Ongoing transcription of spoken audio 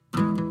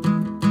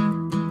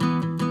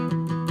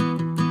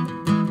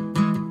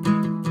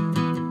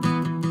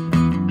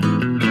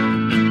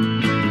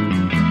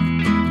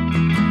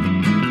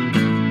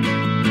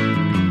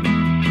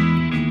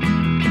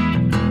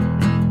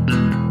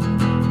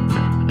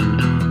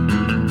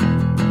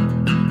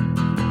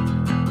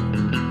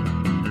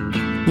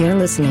You're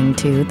listening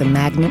to the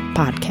Magnet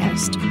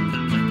Podcast.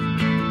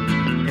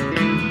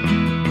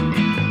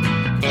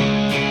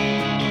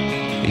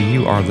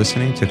 You are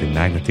listening to the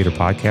Magnet Theater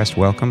Podcast.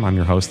 Welcome. I'm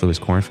your host, Louis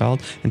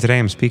Kornfeld, and today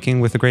I'm speaking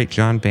with the great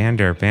John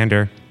Bander.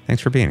 Bander,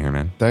 thanks for being here,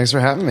 man. Thanks for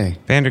having me.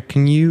 Bander,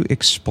 can you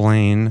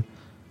explain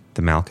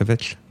the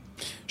Malkovich?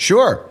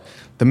 Sure.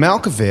 The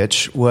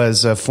Malkovich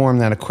was a form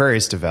that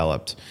Aquarius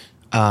developed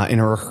in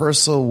a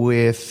rehearsal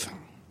with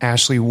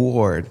Ashley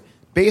Ward.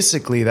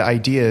 Basically, the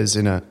idea is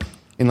in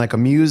like a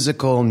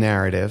musical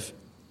narrative,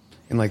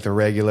 in like the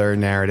regular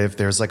narrative,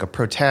 there's like a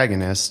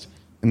protagonist,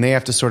 and they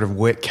have to sort of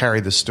carry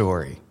the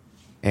story.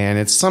 And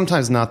it's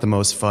sometimes not the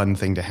most fun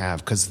thing to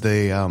have because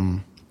the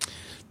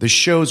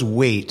show's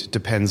weight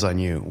depends on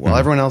you. While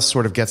everyone else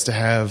sort of gets to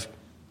have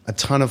a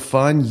ton of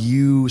fun,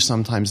 you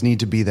sometimes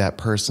need to be that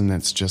person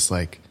that's just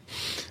like,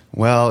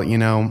 well, you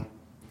know,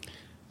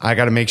 I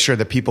got to make sure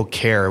that people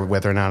care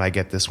whether or not I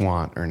get this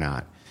want or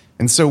not.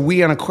 And so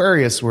we on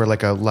Aquarius were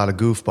like a lot of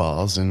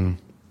goofballs, and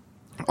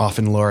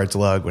often Laura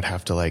Dlug would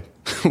have to like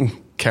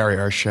carry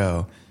our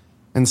show.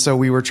 And so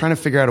we were trying to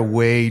figure out a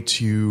way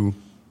to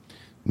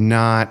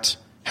not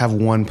have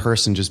one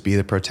person just be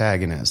the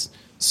protagonist.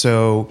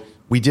 So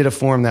we did a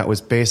form that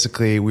was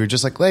basically, we were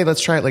just like, hey,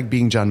 let's try it like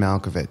being John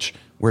Malkovich,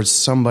 where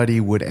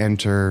somebody would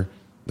enter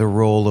the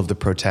role of the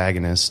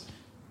protagonist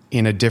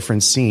in a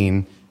different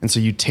scene. And so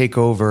you take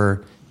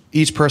over,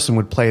 each person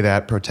would play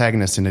that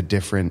protagonist in a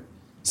different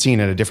scene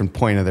at a different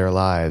point of their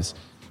lives.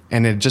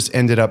 And it just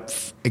ended up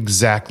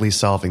exactly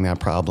solving that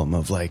problem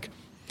of like,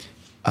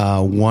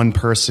 one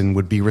person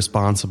would be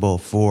responsible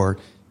for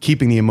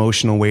keeping the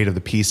emotional weight of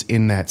the piece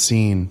in that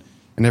scene,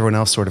 and everyone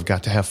else sort of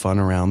got to have fun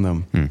around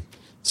them.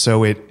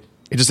 So it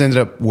just ended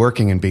up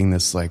working and being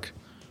this like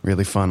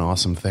really fun,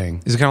 awesome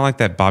thing. Is it kind of like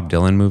that Bob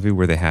Dylan movie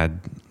where they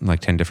had like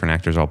 10 different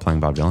actors all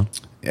playing Bob Dylan?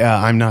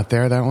 Yeah, I'm Not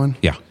There, that one?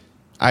 Yeah.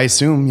 I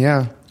assume,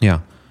 yeah.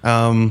 Yeah.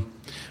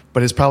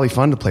 But it's probably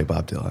fun to play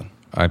Bob Dylan.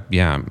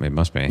 Yeah, it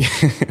must be.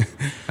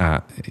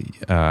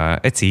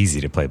 It's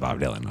easy to play Bob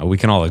Dylan. We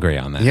can all agree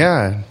on that.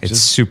 Yeah. It's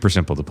super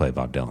simple to play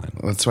Bob Dylan.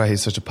 That's why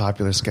he's such a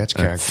popular sketch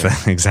character.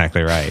 That's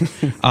exactly right.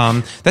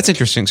 That's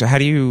interesting. So how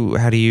do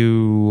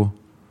you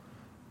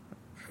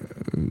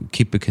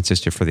keep it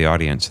consistent for the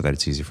audience so that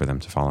it's easy for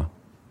them to follow?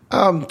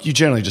 You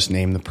generally just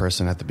name the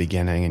person at the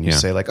beginning, and you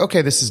say like,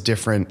 okay, this is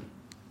different.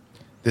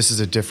 This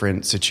is a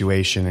different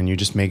situation, and you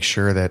just make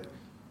sure that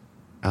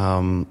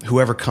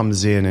whoever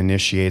comes in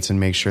initiates and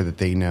makes sure that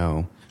they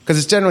know. Because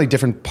it's generally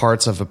different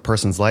parts of a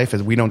person's life.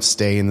 We don't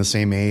stay in the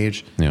same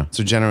age. Yeah.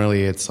 So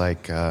generally it's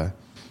like,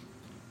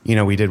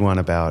 we did one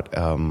about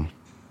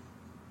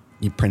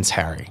Prince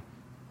Harry.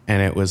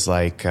 And it was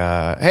like,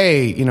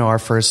 hey, our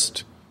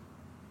first,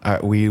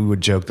 we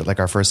would joke that like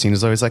our first scene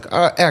is always like,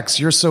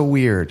 X, you're so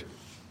weird.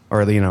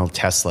 Or,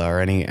 Tesla or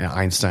any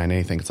Einstein,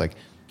 anything. It's like,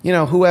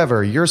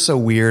 whoever, you're so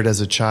weird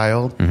as a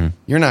child,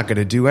 you're not going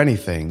to do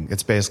anything.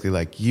 It's basically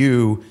like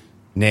you,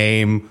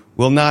 name,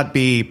 will not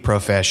be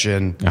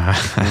profession.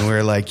 And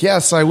we're like,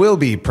 yes, I will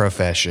be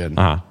profession.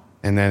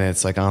 And then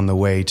it's like on the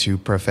way to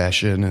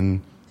profession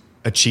and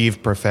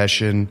achieve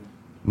profession,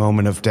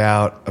 moment of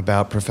doubt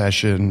about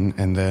profession,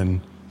 and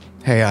then,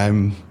 hey,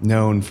 I'm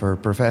known for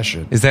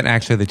profession. Is that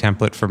actually the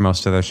template for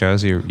most of those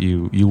shows?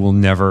 You will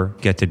never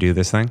get to do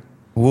this thing?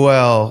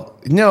 Well,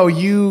 no,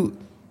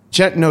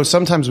 no,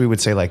 sometimes we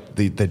would say like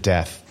the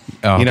death,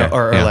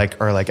 or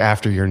like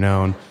after you're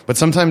known. But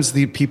sometimes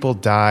the people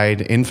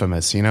died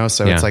infamous,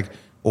 so it's like,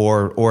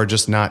 or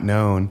just not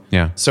known.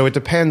 Yeah. So it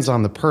depends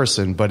on the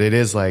person, but it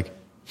is like,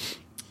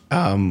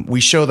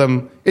 we show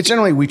them, it's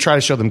generally, we try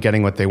to show them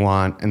getting what they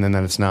want, and then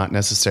that it's not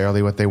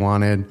necessarily what they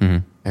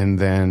wanted, and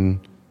then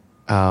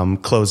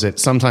close it,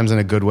 sometimes in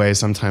a good way,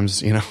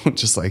 sometimes,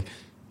 just like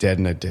dead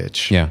in a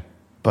ditch. Yeah.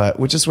 But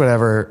which is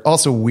whatever.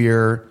 Also,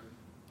 we're,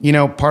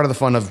 part of the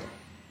fun of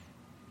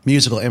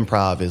musical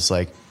improv is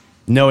like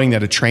knowing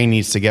that a train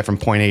needs to get from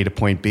point A to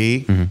point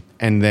B,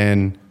 and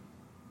then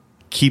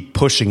keep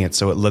pushing it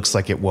so it looks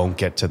like it won't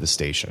get to the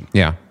station.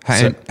 Yeah.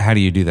 How do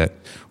you do that?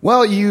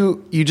 Well,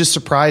 you just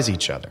surprise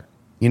each other.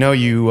 You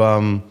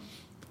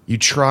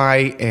try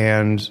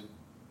and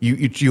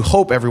you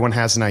hope everyone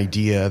has an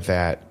idea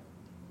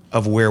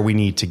of where we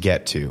need to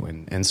get to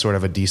and sort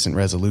of a decent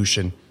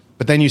resolution.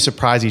 But then you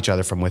surprise each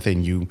other from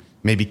within. You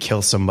maybe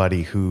kill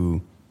somebody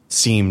who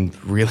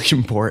seemed really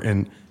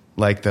important,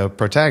 like the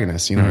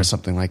protagonist, or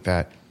something like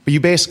that. But you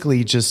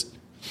basically just,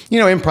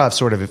 improv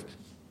sort of,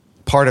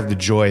 part of the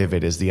joy of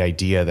it is the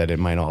idea that it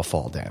might all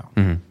fall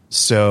down.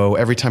 So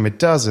every time it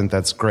doesn't,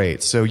 that's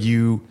great. So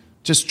you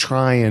just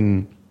try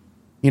and,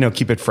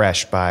 keep it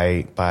fresh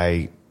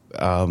by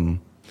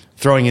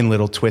throwing in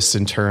little twists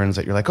and turns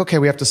that you're like, okay,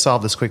 we have to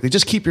solve this quickly.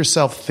 Just keep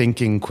yourself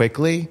thinking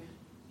quickly.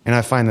 And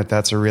I find that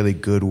that's a really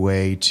good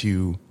way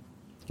to,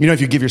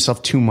 if you give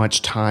yourself too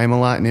much time a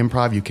lot in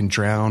improv, you can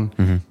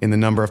drown in the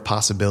number of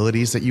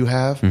possibilities that you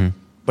have.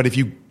 But if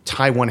you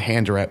tie one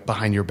hand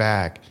behind your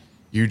back,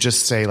 you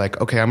just say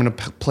like, okay, I'm going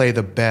to play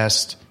the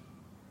best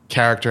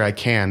character I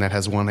can that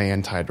has one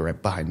hand tied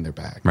right behind their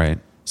back. Right.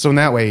 So in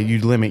that way, you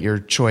limit your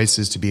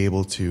choices to be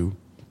able to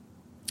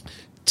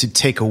to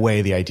take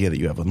away the idea that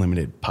you have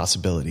unlimited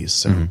possibilities.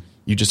 So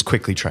you just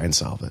quickly try and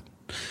solve it.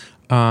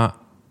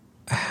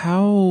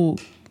 How?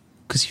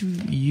 Because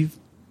you've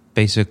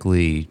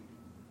basically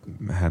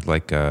had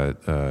like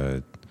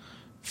a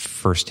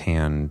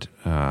firsthand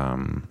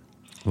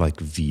like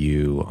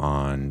view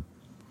on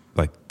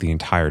like the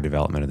entire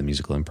development of the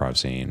musical improv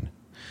scene.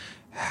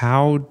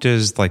 How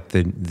does like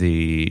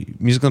the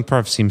musical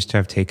improv seems to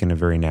have taken a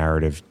very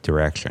narrative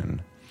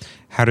direction?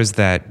 How does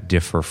that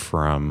differ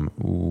from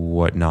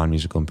what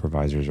non-musical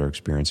improvisers are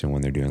experiencing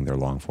when they're doing their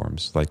long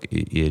forms? Like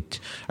I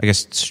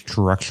guess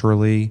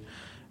structurally,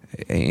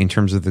 in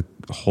terms of the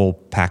whole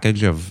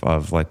package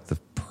of like the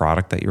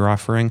product that you're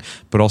offering,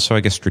 but also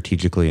I guess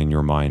strategically in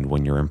your mind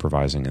when you're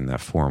improvising in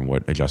that form,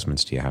 what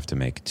adjustments do you have to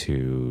make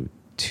to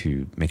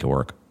make it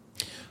work?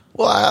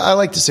 Well, I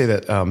like to say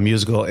that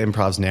musical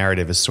improv's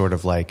narrative is sort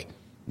of like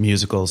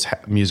musical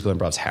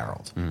improv's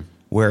Harold,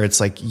 where it's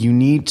like you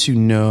need to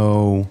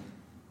know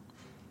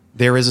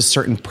there is a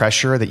certain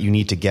pressure that you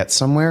need to get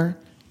somewhere,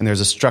 and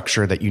there's a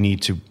structure that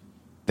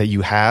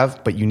you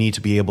have, but you need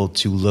to be able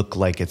to look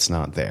like it's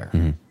not there.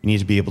 You need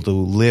to be able to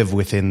live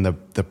within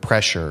the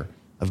pressure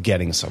of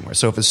getting somewhere.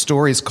 So if a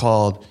story is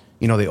called,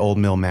 the Old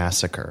Mill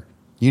Massacre,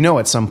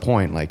 at some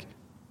point, like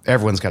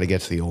everyone's got to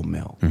get to the old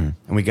mill, and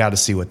we got to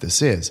see what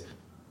this is.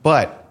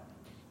 But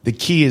the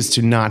key is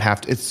to not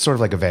have to, it's sort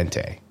of like a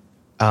vente.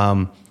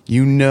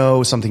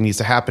 Something needs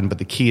to happen, but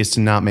the key is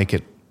to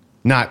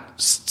not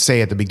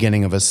say at the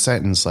beginning of a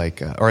sentence,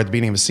 like, or at the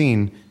beginning of a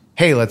scene,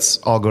 hey, let's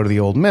all go to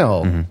the old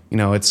mill.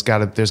 There's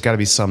got to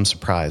be some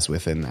surprise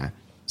within that.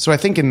 So I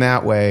think in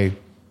that way,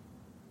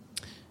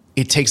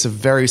 it takes a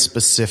very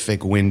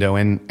specific window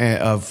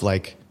of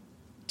like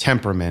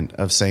temperament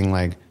of saying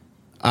like,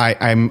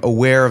 I'm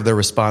aware of the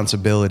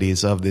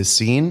responsibilities of this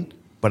scene,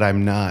 but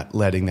I'm not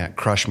letting that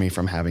crush me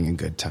from having a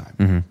good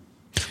time.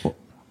 Well,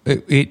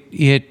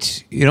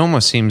 it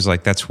almost seems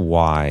like that's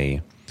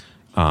why,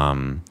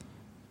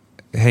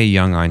 hey,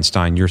 young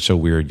Einstein, you're so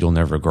weird, you'll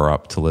never grow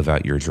up to live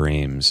out your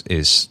dreams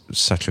is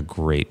such a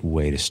great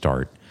way to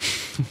start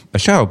a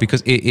show,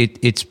 because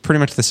it's pretty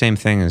much the same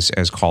thing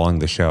as calling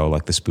the show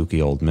like the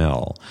spooky old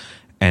mill,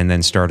 and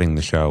then starting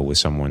the show with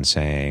someone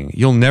saying,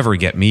 you'll never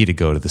get me to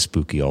go to the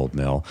spooky old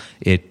mill.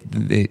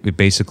 It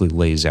basically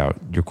lays out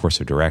your course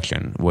of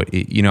direction.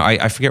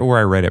 I forget where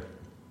I read it,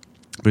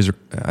 but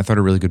I thought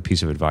a really good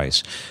piece of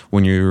advice.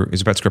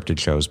 It's about scripted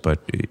shows,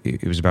 but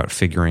it was about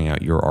figuring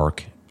out your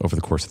arc over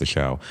the course of the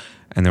show.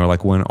 And they were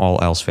like, when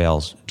all else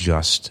fails,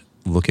 just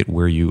look at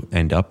where you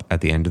end up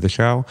at the end of the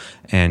show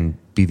and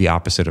be the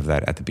opposite of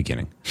that at the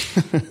beginning,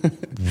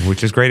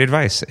 which is great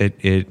advice.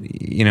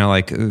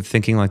 Like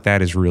thinking like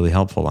that is really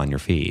helpful on your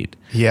feed.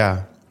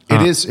 Yeah,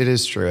 it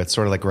is true. It's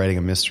sort of like writing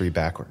a mystery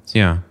backwards.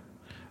 Yeah.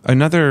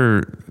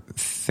 Another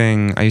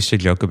thing, I used to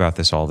joke about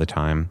this all the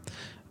time,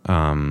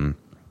 but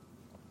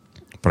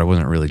I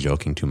wasn't really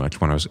joking too much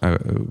when I was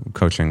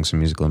coaching some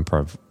musical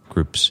improv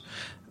groups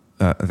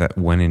that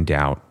when in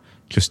doubt,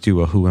 just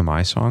do a Who Am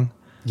I song.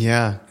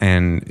 Yeah.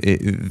 And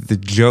the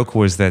joke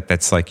was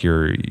that's like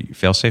your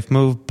fail-safe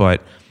move,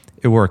 but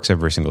it works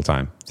every single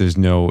time.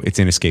 It's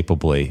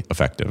inescapably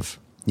effective.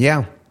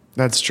 Yeah,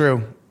 that's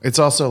true. It's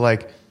also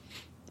like,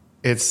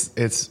 it's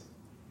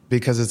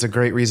because it's a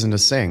great reason to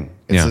sing.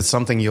 It's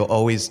something you'll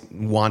always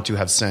want to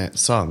have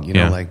sung,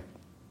 like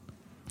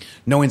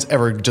no one's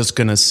ever just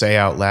going to say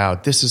out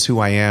loud, this is who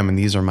I am and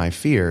these are my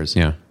fears.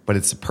 Yeah. But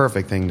it's the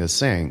perfect thing to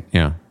sing.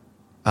 Yeah.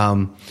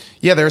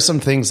 There are some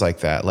things like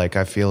that. Like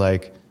I feel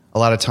like a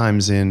lot of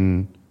times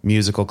in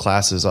musical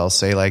classes, I'll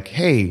say like,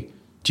 hey,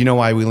 do you know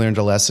why we learned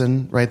a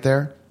lesson right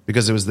there?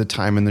 Because it was the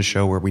time in the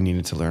show where we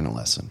needed to learn a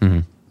lesson.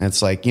 And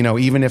it's like,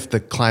 even if the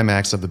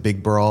climax of the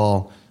big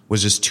brawl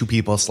was just two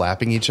people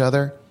slapping each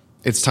other,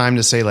 it's time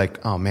to say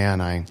like, oh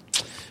man,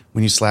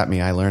 when you slapped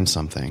me, I learned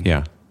something.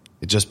 Yeah.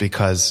 Just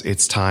because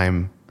it's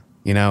time,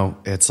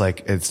 it's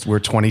like, we're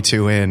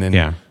 22 in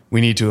and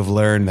we need to have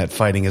learned that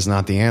fighting is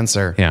not the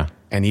answer. Yeah.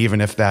 And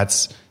even if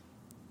that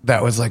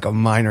was like a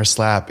minor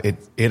slap,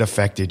 it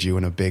affected you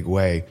in a big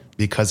way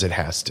because it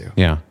has to.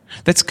 Yeah.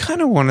 That's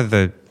kind of one of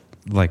the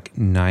like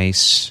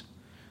nice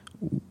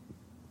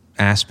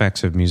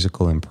aspects of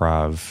musical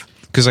improv.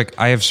 Because like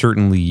I have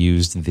certainly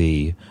used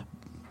the,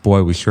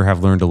 boy, we sure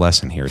have learned a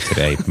lesson here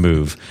today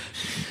move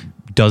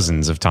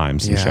dozens of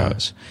times in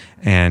shows.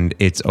 And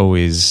it's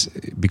always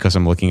because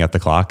I'm looking at the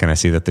clock and I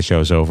see that the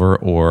show's over,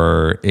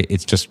 or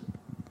it's just,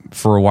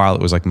 for a while,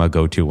 it was like my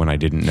go-to when I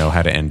didn't know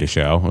how to end a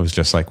show. It was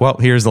just like, well,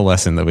 here's the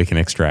lesson that we can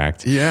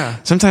extract. Yeah.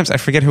 Sometimes I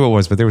forget who it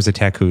was, but there was a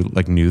tech who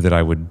like knew that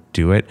I would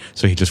do it,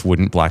 so he just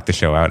wouldn't black the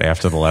show out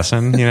after the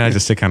lesson,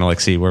 just to kind of like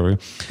see where we.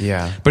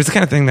 Yeah. But it's the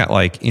kind of thing that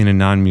like in a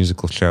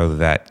non-musical show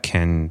that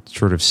can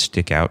sort of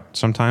stick out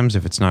sometimes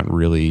if it's not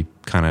really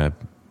kind of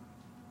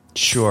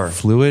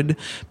fluid.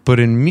 But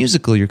in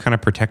musical, you're kind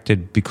of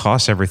protected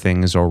because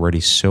everything is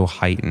already so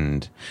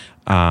heightened.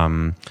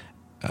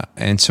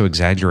 And so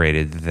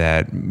exaggerated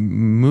that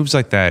moves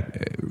like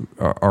that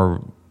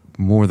are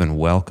more than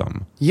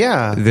welcome.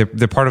 Yeah.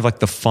 They're part of like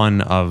the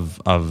fun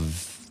of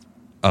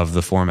of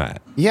the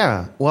format.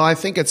 Yeah. Well, I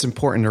think it's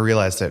important to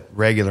realize that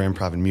regular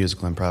improv and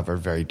musical improv are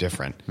very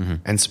different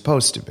and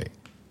supposed to be.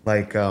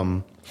 Like,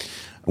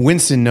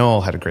 Winston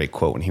Noel had a great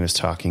quote when he was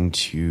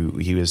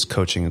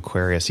coaching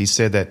Aquarius. He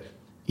said that,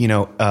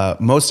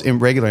 most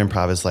regular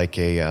improv is like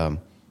a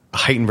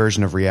heightened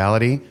version of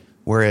reality,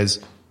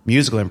 whereas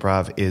musical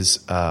improv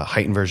is a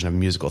heightened version of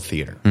musical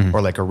theater,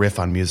 or like a riff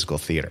on musical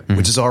theater,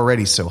 which is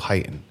already so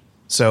heightened.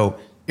 So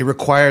it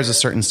requires a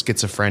certain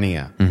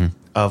schizophrenia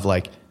of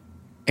like,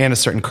 and a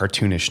certain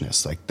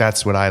cartoonishness. Like,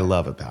 that's what I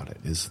love about it,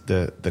 is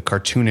the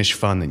cartoonish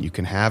fun that you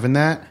can have in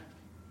that,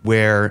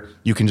 where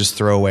you can just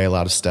throw away a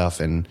lot of stuff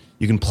and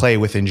you can play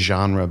within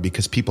genre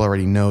because people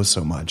already know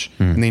so much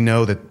and they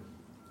know that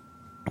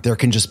there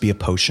can just be a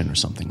potion or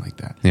something like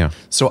that. Yeah.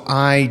 So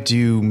I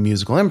do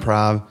musical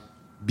improv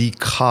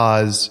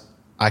because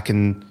I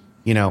can,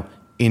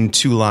 in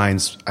 2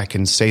 lines, I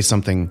can say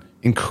something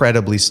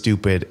incredibly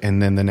stupid,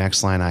 and then the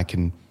next line I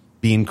can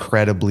be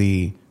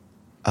incredibly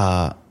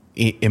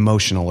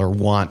emotional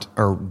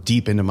or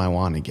deep into my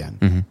want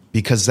again,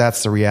 because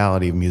that's the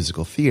reality of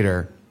musical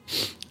theater.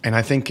 And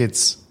I think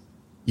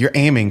you're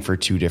aiming for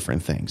 2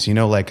 different things.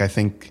 I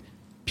think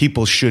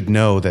people should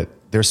know that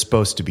they're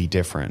supposed to be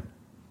different.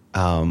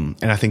 And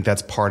I think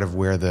that's part of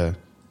where the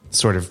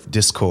sort of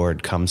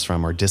discord comes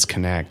from, or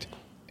disconnect,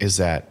 is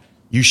that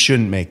you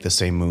shouldn't make the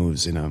same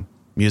moves in a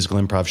musical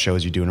improv show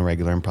as you do in a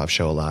regular improv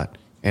show a lot,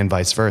 and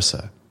vice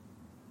versa.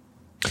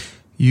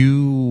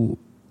 You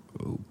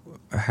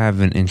have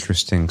an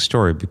interesting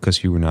story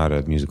because you were not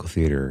a musical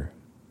theater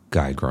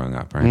guy growing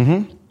up, right?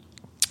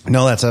 Mm-hmm.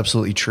 No, that's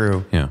absolutely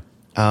true. Yeah.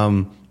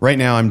 Right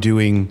now I'm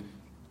doing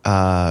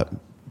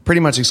pretty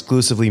much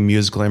exclusively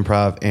musical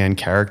improv and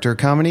character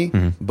comedy,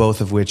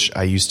 both of which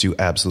I used to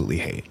absolutely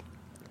hate.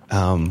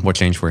 What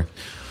changed for you?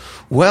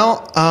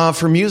 Well,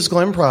 for musical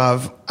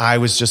improv,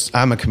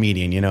 I'm a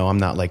comedian, I'm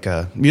not like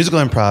musical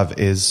improv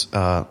is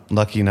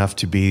lucky enough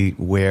to be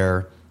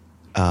where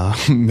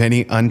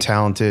many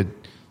untalented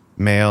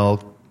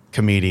male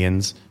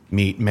comedians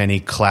meet many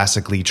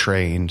classically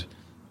trained,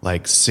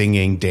 like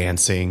singing,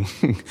 dancing,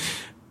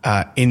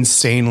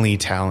 insanely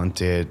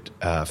talented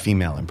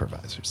female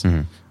improvisers.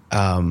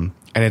 And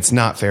it's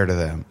not fair to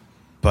them.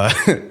 But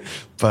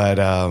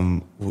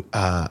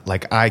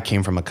like, I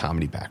came from a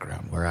comedy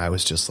background where I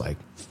was just like,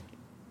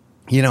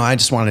 I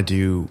just want to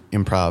do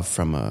improv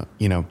from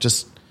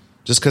just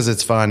because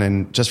it's fun,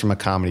 and just from a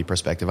comedy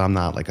perspective. I'm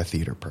not like a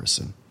theater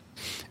person.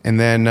 And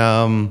then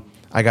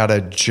I got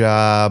a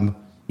job.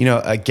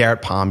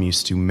 Garrett Palm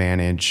used to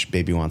manage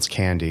Baby Wants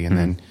Candy, and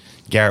then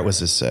Garrett was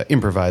this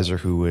improviser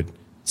who would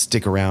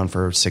stick around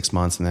for 6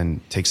 months and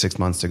then take 6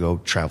 months to go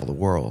travel the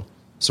world.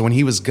 So when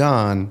he was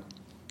gone,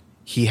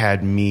 he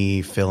had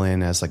me fill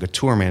in as like a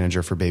tour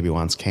manager for Baby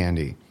Wants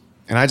Candy.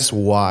 And I just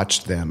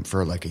watched them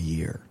for like a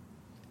year.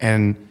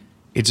 And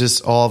it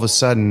just, all of a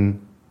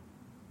sudden,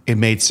 it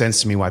made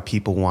sense to me why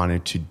people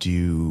wanted to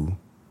do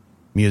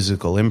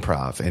musical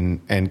improv.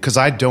 And because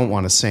I don't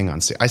want to sing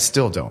on stage. I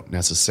still don't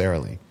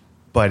necessarily.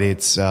 But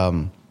it's,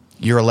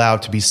 you're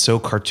allowed to be so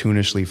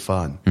cartoonishly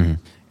fun.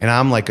 And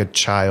I'm like a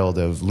child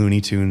of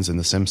Looney Tunes and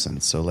The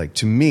Simpsons. So like,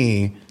 to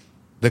me,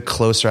 the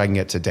closer I can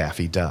get to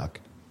Daffy Duck,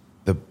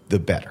 the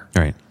better.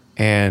 Right.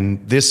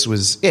 And this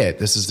was it.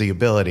 This is the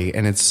ability.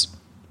 And it's,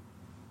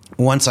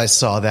 once I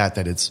saw that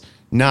it's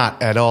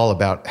not at all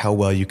about how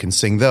well you can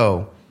sing,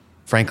 though,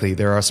 frankly,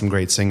 there are some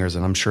great singers,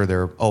 and I'm sure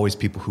there are always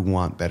people who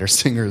want better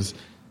singers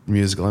in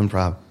musical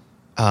improv.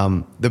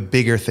 The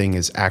bigger thing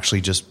is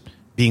actually just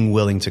being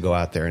willing to go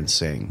out there and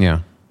sing. Yeah.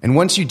 And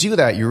once you do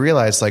that, you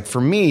realize, like,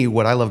 for me,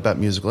 what I love about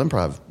musical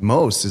improv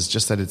most is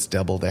just that it's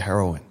double the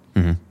heroine.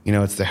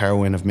 It's the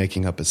heroine of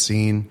making up a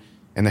scene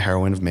and the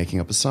heroine of making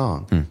up a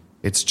song.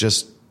 It's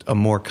just a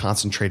more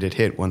concentrated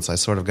hit once I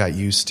sort of got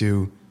used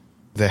to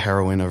the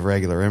heroine of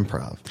regular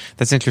improv.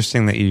 That's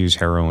interesting that you use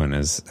heroin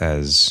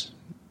as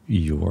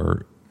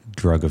your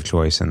drug of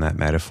choice in that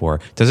metaphor.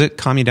 Does it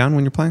calm you down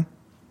when you're playing?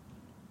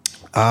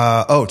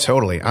 Oh,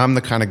 totally. I'm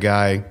the kind of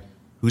guy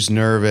who's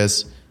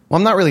nervous. Well,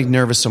 I'm not really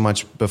nervous so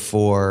much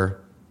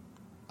before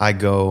I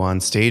go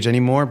on stage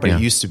anymore, but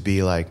it used to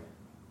be like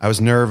I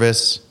was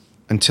nervous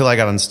until I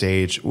got on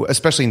stage,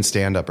 especially in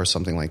stand-up or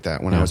something like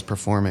that. When I was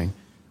performing,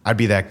 I'd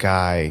be that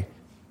guy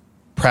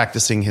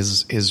practicing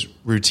his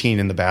routine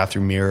in the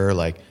bathroom mirror,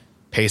 like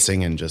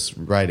pacing and just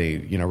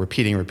writing,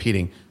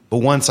 repeating. But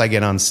once I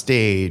get on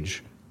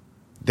stage,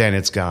 then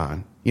it's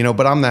gone.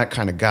 But I'm that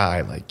kind of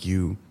guy, like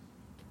you.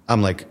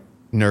 I'm like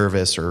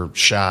nervous or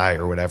shy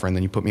or whatever, and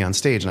then you put me on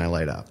stage and I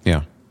light up.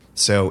 Yeah.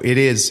 So it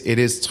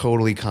is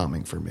totally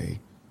calming for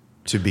me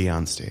to be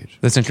on stage.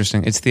 That's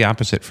interesting. It's the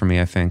opposite for me,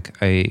 I think.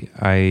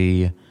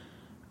 I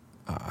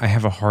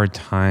have a hard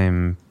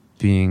time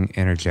being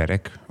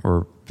energetic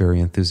or very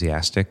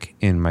enthusiastic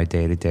in my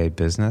day-to-day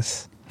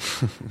business.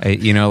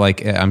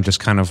 I'm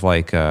just kind of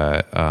like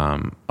a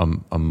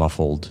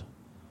muffled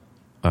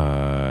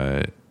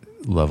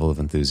level of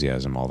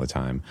enthusiasm all the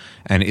time.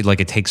 And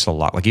it takes a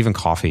lot. Like even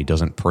coffee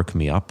doesn't perk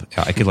me up.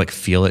 I could like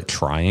feel it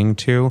trying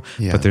to,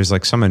 but there's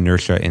like some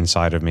inertia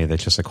inside of me that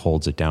just like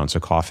holds it down. So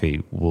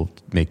coffee will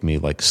make me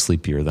like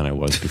sleepier than I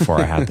was before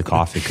I had the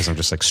coffee because I'm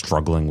just like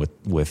struggling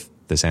with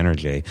this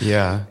energy.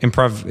 Yeah.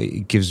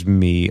 Improv gives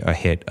me a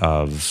hit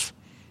of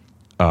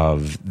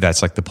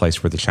that's like the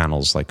place where the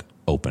channel's like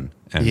open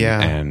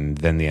and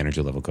then the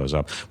energy level goes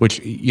up, which,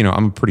 you know,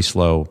 I'm a pretty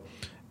slow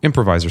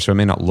improviser, so it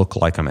may not look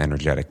like I'm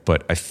energetic,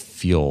 but I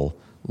feel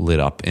lit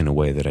up in a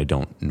way that I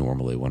don't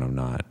normally when I'm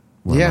not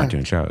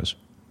doing shows.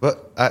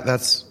 But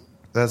that's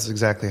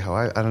exactly how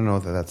I don't know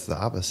that that's the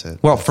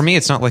opposite. Well, for me,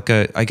 it's not like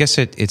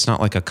it's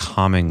not like a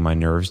calming my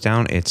nerves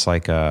down. It's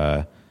like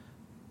a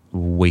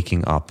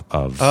waking up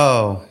of,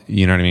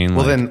 you know what I mean?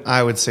 Well, like, then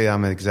I would say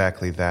I'm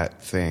exactly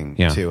that thing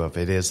too. If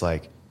it is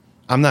like,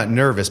 I'm not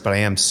nervous, but I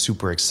am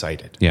super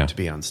excited to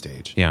be on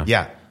stage.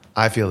 Yeah.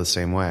 I feel the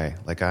same way.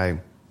 Like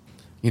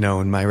you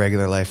know, in my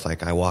regular life,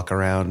 like I walk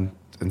around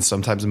and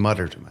sometimes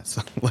mutter to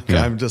myself. Like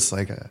I'm just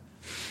like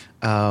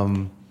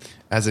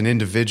as an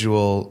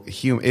individual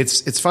human,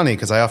 it's funny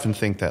because I often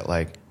think that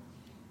like,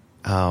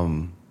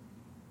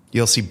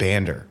 you'll see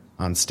Bander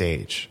on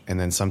stage and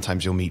then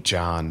sometimes you'll meet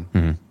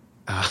John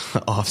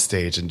off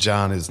stage, and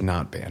John is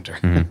not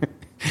Bander.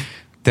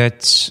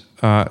 That's,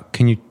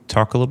 can you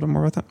talk a little bit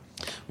more about that?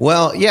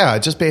 Well, yeah,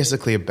 just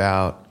basically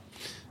about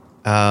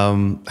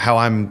how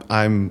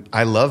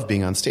I love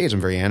being on stage.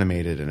 I'm very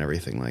animated and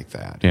everything like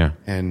that. Yeah.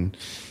 And,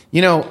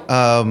 you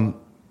know,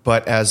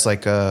 but as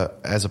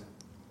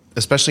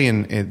especially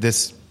in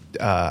this,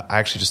 I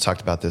actually just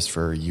talked about this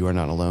for You Are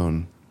Not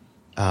Alone,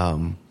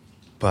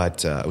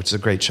 which is a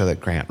great show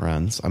that Grant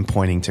runs. I'm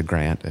pointing to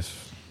Grant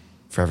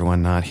for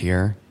everyone not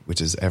here,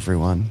 which is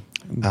everyone.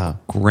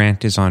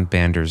 Grant is on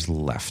Bander's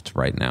left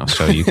right now,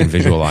 so you can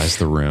visualize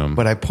the room.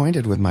 But I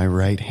pointed with my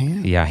right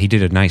hand. Yeah, he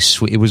did a nice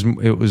sweep. It was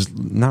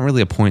not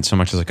really a point so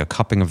much as like a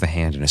cupping of the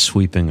hand and a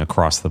sweeping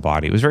across the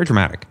body. It was very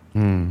dramatic.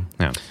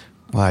 Yeah.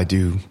 Well, I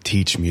do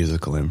teach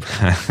musical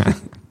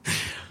improv.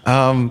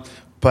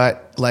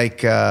 But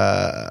like,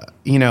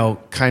 you know,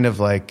 kind of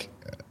like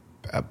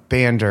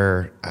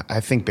Bander,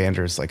 I think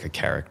Bander is like a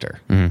character,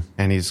 and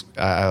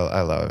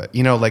I love it.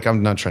 You know, like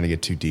I'm not trying to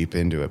get too deep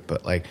into it,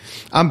 but like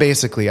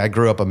I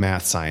grew up a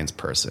math science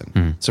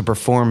person, so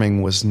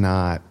performing was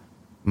not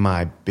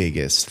my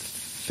biggest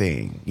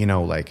thing. You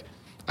know, like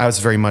I was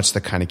very much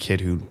the kind of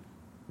kid who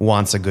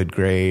wants a good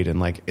grade and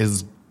like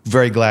is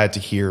very glad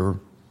to hear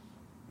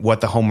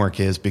what the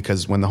homework is,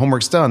 because when the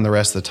homework's done, the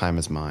rest of the time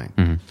is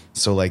mine.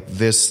 So like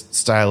this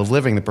style of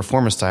living, the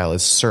performer style,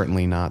 is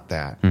certainly not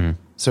that.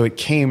 So it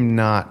came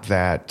not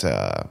that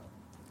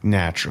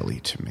naturally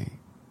to me.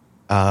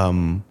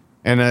 And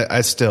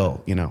I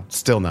still, you know,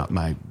 still not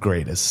my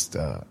greatest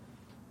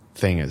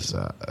thing is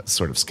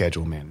sort of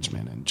schedule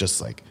management and just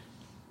like,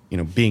 you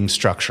know, being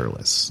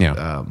structureless.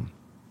 Yeah.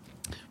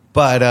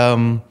 But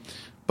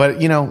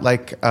you know,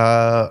 like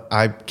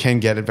I can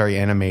get it very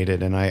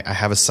animated, and I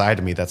have a side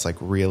of me that's like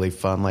really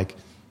fun, like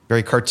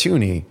very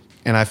cartoony,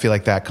 and I feel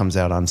like that comes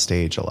out on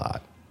stage a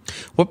lot.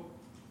 What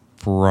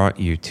brought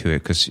you to it?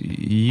 Because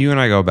you and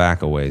I go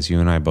back a ways. You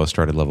and I both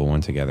started Level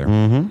 1 together.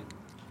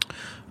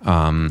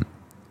 For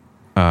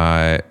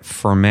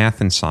a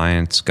math and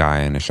science guy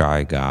and a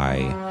shy guy,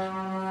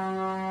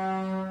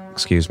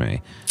 excuse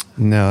me.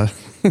 No,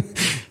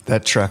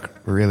 that truck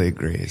really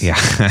agrees.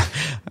 Yeah.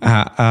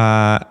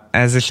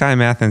 As a shy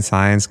math and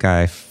science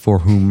guy for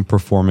whom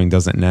performing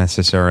doesn't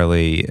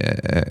necessarily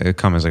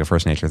come as like a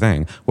first nature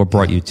thing, what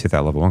brought you to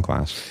that Level 1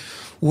 class?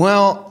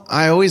 Well,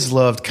 I always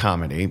loved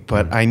comedy,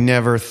 but I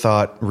never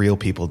thought real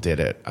people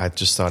did it. I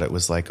just thought it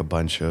was like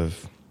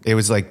it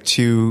was like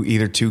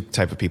either two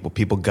type of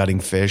people gutting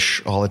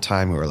fish all the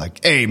time who are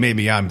like, hey,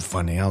 maybe I'm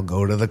funny, I'll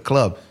go to the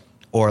club.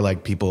 Or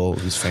like people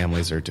whose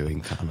families are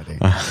doing comedy.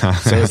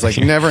 So it's like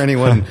never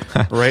anyone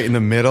right in the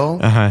middle.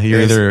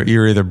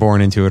 You're either born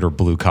into it or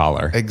blue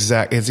collar.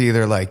 Exactly. It's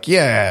either like,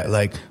 yeah,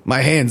 like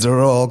my hands are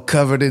all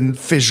covered in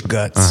fish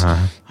guts.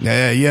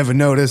 Yeah, you ever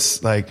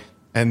notice? Like,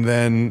 and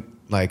then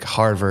like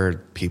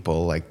Harvard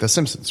people like The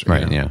Simpsons.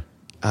 Right, yeah.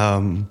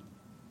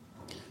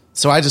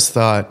 So I just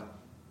thought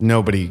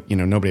nobody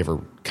ever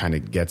kind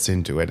of gets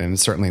into it. And it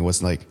certainly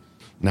was like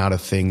not a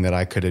thing that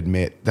I could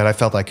admit, that I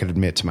felt I could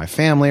admit to my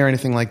family or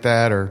anything like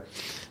that, or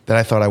that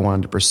I thought I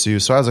wanted to pursue.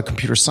 So I was a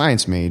computer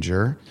science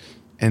major.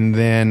 And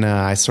then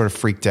I sort of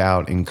freaked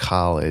out in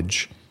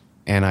college,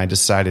 and I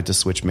decided to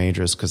switch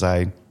majors because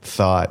I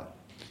thought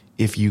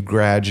if you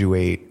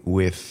graduate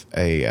with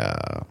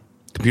a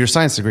computer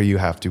science degree, you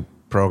have to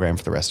program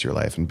for the rest of your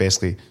life and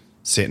basically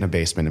sit in a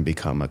basement and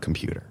become a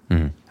computer,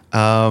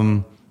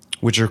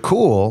 which are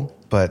cool.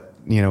 But,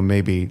 you know,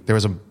 maybe there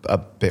was a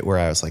bit where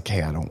I was like,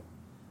 hey, I don't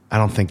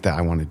think that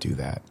I want to do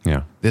that.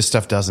 Yeah. This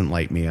stuff doesn't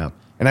light me up.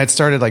 And I'd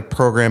started like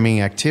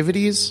programming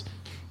activities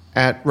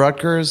at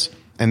Rutgers,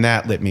 and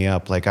that lit me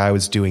up. Like I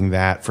was doing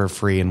that for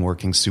free and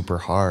working super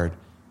hard,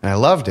 and I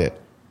loved it.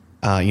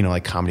 You know,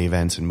 like comedy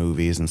events and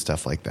movies and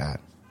stuff like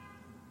that.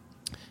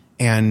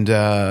 And,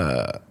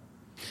 then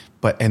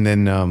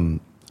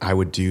I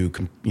would do,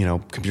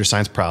 computer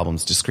science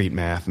problems, discrete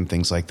math and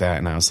things like that.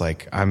 And I was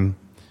like, I'm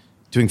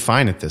doing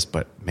fine at this,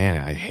 but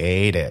man, I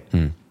hate it.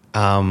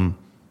 And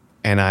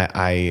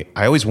I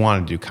always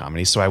wanted to do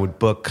comedy. So I would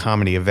book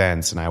comedy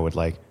events and I would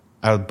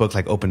book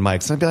like open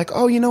mics and I'd be like,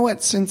 oh, you know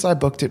what? Since I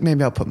booked it,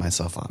 maybe I'll put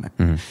myself on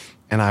it.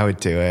 And I would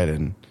do it.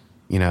 And,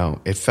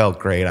 it felt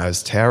great. I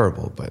was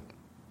terrible, but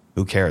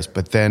who cares?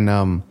 But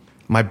then,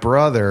 my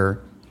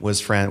brother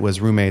was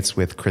roommates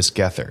with Chris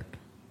Gethard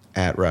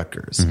at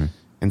Rutgers.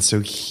 And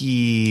so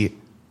he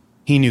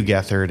knew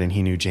Gethard and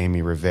he knew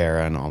Jamie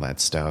Rivera and all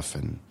that stuff.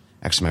 And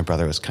actually my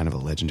brother was kind of a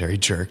legendary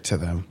jerk to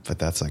them, but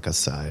that's like a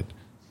side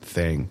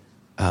thing.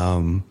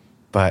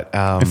 But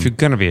if you're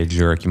going to be a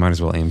jerk, you might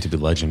as well aim to be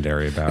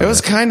legendary about it. It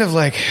was kind of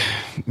like,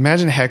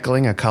 imagine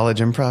heckling a college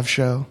improv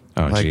show.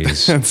 Oh, like,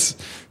 jeez.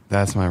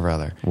 That's my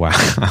brother. Wow.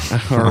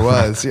 Or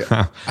was.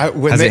 Yeah.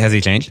 Has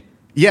he changed?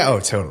 Yeah, oh,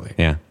 totally.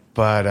 Yeah.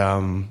 But,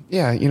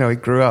 he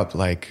grew up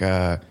like,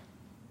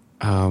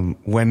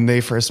 when they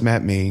first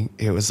met me,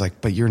 it was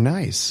like, but you're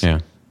nice. Yeah.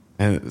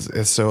 And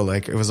it's so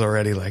like, it was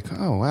already like,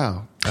 oh,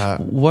 wow.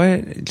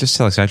 Just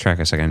to sidetrack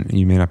a second,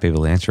 you may not be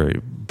able to answer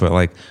it, but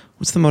like,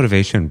 what's the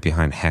motivation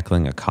behind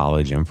heckling a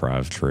college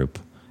improv troupe?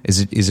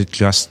 Is it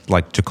just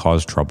like to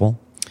cause trouble?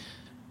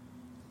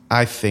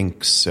 I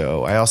think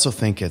so. I also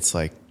think it's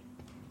like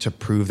to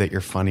prove that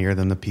you're funnier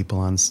than the people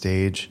on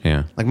stage.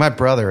 Yeah. Like my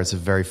brother is a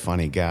very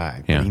funny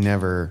guy. Yeah. But he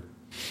never,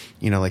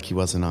 like he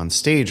wasn't on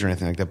stage or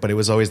anything like that. But it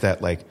was always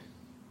that like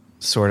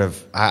sort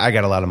of, I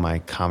got a lot of my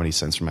comedy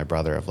sense from my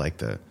brother of like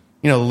the,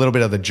 a little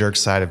bit of the jerk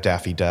side of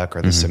Daffy Duck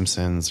or The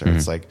Simpsons. Or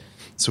it's like,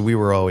 so we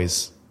were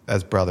always,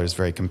 as brothers,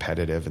 very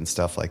competitive and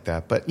stuff like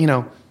that. But,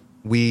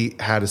 we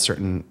had a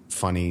certain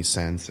funny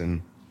sense.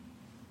 And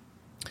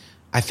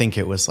I think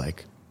it was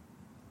like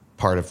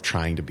part of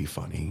trying to be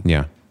funny.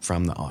 Yeah.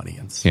 From the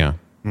audience. Yeah.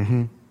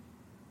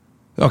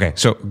 Okay,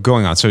 so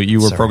going on. So you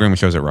were programming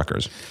shows at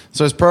Rutgers.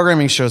 So I was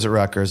programming shows at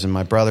Rutgers, and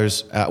my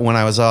brothers, when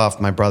I was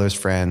off, my brother's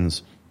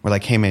friends were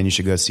like, hey, man, you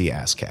should go see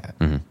ASCAT.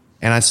 And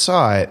I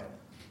saw it,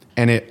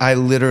 and I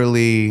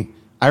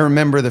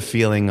remember the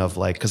feeling of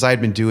like, because I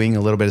had been doing a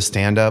little bit of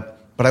stand-up,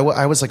 but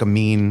I was like a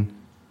mean,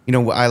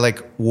 I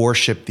like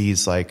worship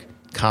these like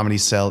comedy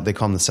they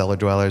call them the cellar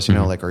dwellers,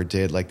 or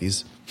did like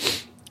these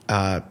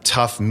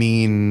tough,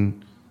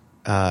 mean,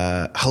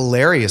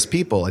 hilarious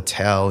people,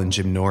 Attell and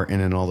Jim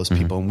Norton and all those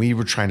people. And we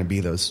were trying to be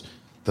those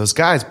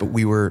guys, but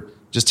we were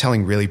just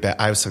telling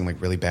I was telling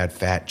like really bad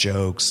fat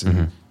jokes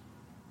and,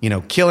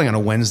 killing on a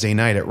Wednesday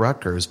night at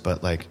Rutgers.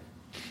 But like,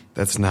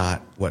 that's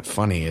not what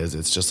funny is.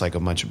 It's just like a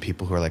bunch of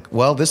people who are like,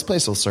 well, this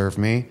place will serve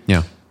me.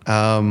 Yeah.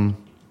 And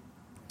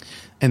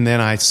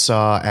then I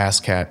saw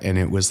ASCAT and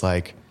it was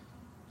like,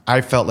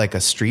 I felt like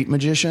a street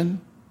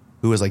magician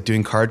who was like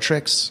doing card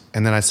tricks.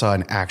 And then I saw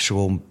an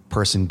actual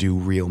person do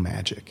real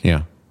magic.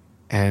 Yeah.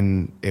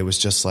 And it was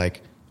just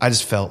like, I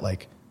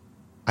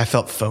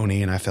felt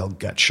phony and I felt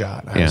gut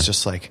shot. I was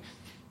just like,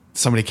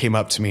 somebody came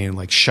up to me and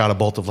like shot a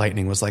bolt of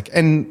lightning, was like,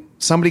 and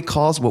somebody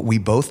calls what we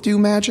both do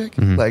magic.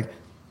 Like,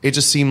 it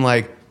just seemed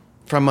like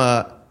from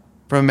a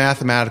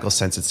mathematical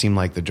sense, it seemed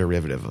like the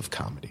derivative of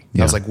comedy.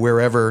 Yeah. I was like,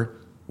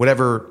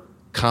 whatever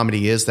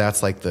comedy is,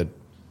 that's like the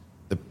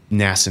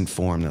nascent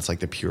form. That's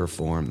like the pure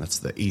form. That's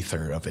the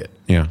ether of it.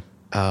 Yeah.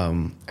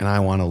 And I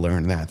want to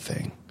learn that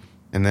thing.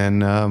 And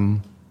then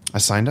I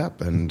signed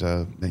up and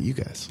met you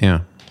guys.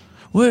 Yeah.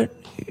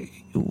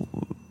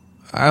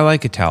 I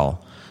like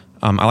Attell.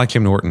 I like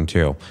Jim Norton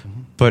too.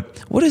 But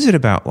what is it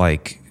about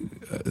like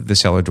the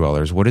cellar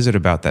dwellers? What is it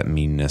about that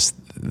meanness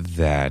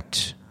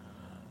that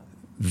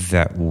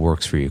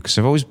works for you? Because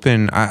I've always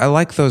been, I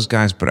like those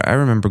guys, but I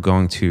remember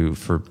going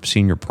for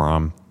senior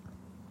prom,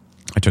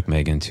 I took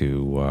Megan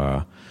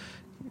to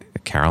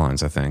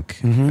Caroline's, I think,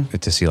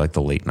 to see like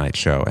the late night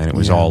show. And it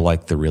was all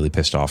like the really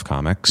pissed off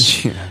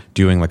comics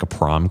doing like a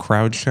prom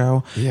crowd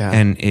show. Yeah.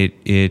 And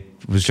it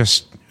was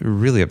just a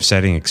really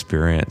upsetting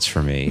experience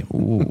for me.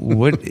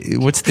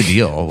 What's the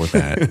deal with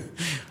that?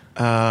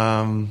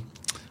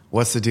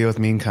 What's the deal with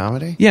mean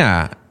comedy?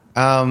 Yeah.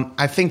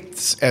 I think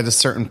at a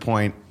certain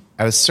point,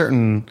 in a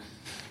certain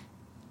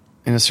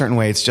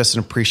way, it's just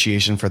an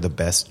appreciation for the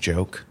best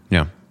joke.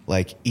 Yeah.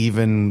 Like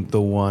even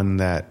the one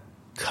that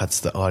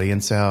cuts the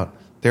audience out.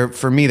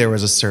 For me, there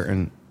was a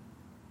certain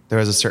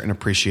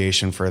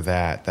appreciation for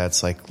that.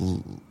 That's like,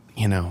 the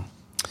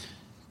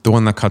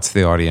one that cuts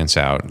the audience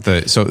out.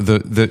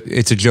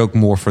 It's a joke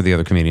more for the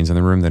other comedians in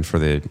the room than for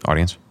the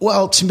audience.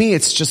 Well, to me,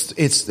 it's just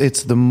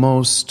it's the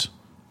most.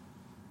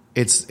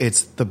 It's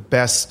the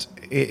best.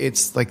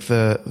 It's like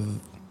the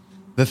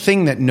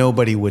thing that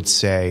nobody would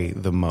say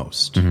the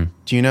most.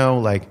 Do you know?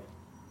 Like,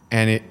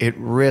 and it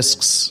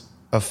risks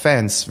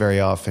offense very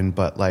often,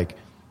 but like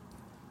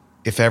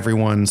if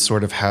everyone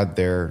sort of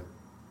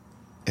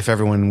if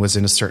everyone was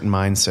in a certain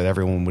mindset,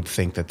 everyone would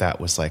think that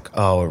was like,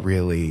 oh, a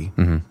really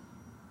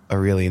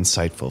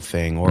insightful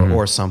thing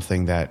or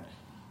something that,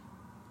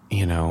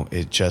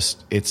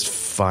 it's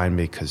fine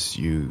because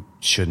you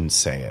shouldn't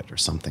say it or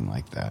something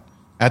like that.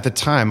 At the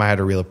time I had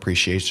a real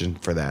appreciation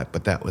for that,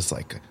 but that was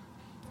like,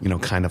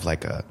 kind of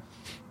like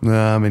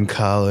I'm in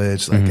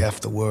college, like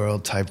F the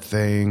world type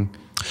thing.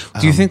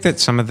 Do you think that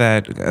some of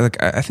that,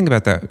 like I think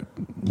about that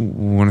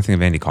when I think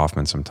of Andy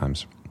Kaufman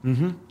sometimes,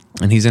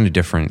 and he's in a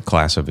different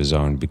class of his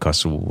own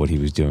because what he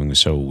was doing was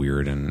so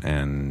weird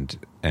and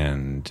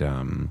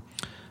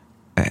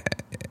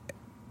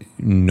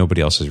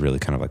nobody else has really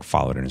kind of like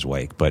followed in his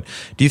wake. But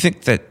do you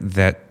think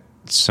that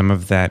some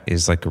of that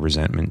is like a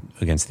resentment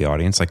against the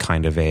audience, like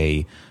kind of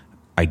a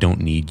I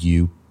don't need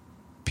you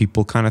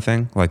people kind of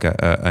thing, like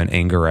an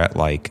anger at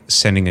like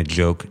sending a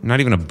joke not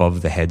even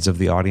above the heads of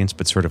the audience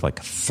but sort of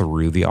like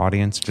through the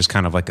audience, just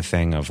kind of like a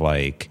thing of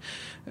like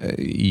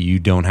you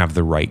don't have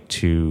the right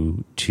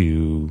to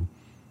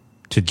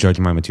judge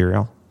my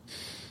material?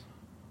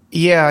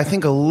 Yeah, I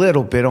think a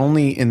little bit,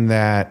 only in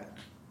that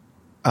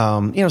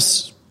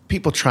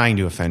people trying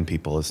to offend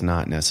people is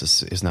not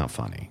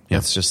funny. Yeah.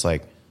 It's just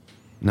like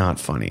not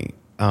funny.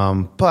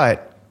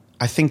 But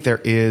I think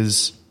there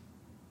is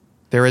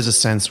a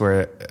sense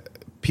where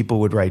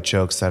people would write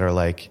jokes that are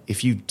like,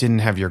 if you didn't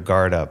have your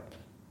guard up,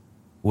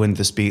 wouldn't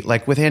this be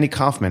like with Andy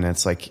Kaufman?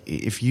 It's like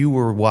if you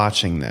were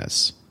watching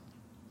this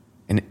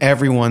and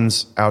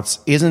everyone's out,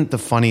 isn't the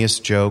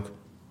funniest joke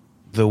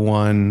the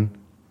one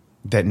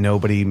that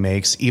nobody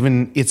makes?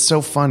 Even it's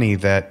so funny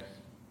that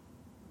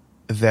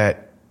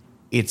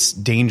it's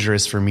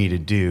dangerous for me to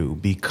do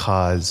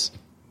because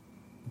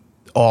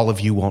all of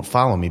you won't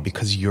follow me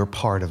because you're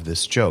part of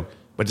this joke.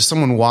 But to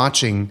someone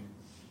watching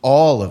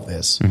all of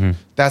this,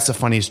 that's the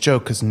funniest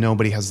joke because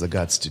nobody has the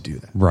guts to do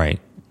that. Right.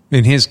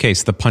 In his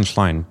case, the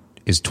punchline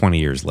is 20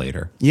 years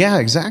later. Yeah,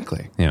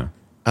 exactly. Yeah.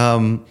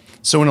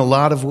 So in a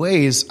lot of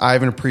ways, I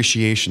have an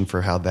appreciation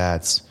for how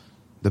that's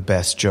the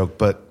best joke.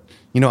 But,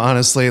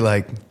 honestly,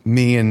 like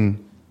me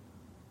and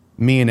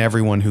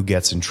everyone who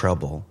gets in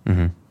trouble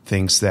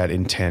thinks that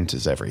intent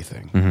is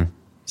everything.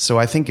 So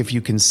I think if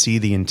you can see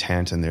the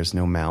intent and there's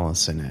no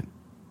malice in it,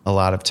 a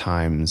lot of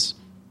times,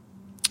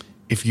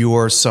 if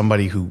you're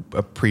somebody who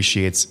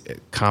appreciates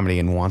comedy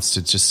and wants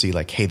to just see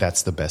like, hey,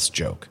 that's the best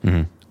joke,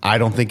 I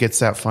don't think it's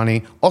that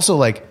funny. Also,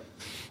 like,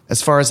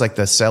 as far as like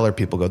the Cellar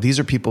people go, these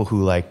are people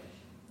who like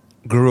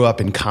grew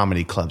up in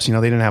comedy clubs. They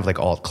didn't have like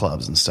alt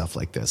clubs and stuff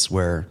like this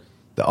where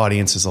the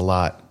audience is a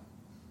lot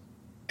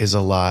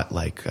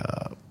like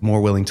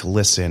more willing to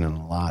listen and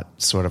a lot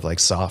sort of like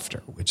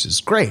softer, which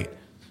is great.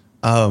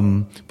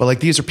 But like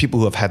these are people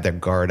who have had their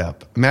guard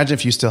up. Imagine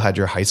if you still had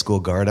your high school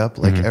guard up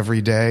like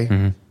every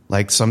day.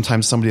 Like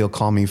sometimes somebody will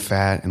call me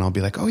fat and I'll be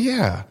like, oh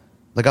yeah,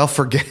 like I'll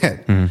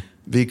forget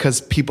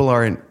because people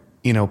aren't,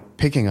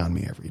 picking on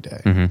me every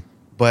day.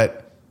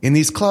 But in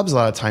these clubs, a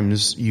lot of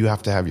times you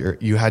had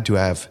to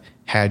have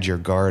had your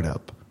guard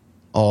up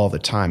all the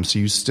time. So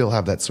you still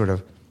have that sort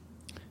of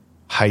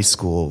high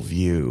school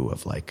view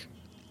of like,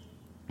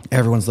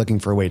 everyone's looking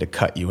for a way to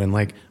cut you. And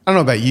like, I don't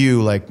know about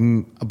you, like,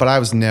 but I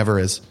was never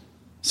as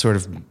sort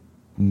of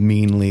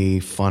meanly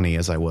funny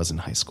as I was in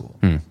high school.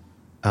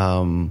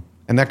 And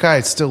that guy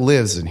still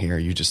lives in here.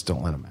 You just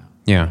don't let him out.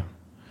 Yeah.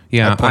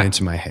 Yeah. I pointed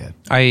to my head.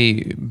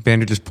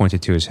 Bander just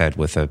pointed to his head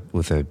with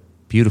a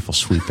beautiful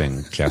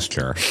sweeping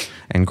gesture,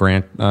 and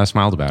Grant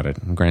smiled about it.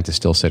 And Grant is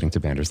still sitting to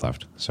Bander's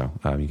left, so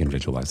you can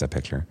visualize that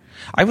picture.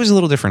 I was a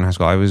little different in high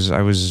school. I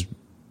was,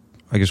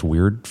 I guess,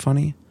 weird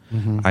funny.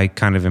 I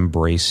kind of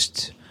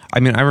embraced. I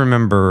mean, I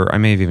remember. I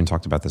may have even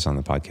talked about this on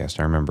the podcast.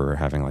 I remember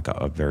having like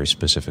a very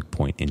specific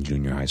point in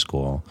junior high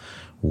school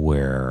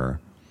where,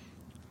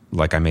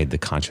 like, I made the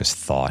conscious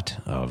thought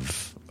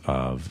of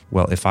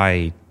well, if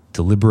I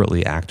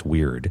deliberately act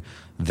weird,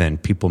 then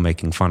people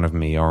making fun of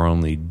me are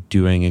only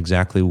doing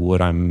exactly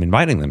what I'm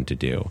inviting them to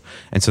do.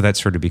 And so that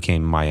sort of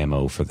became my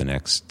MO for the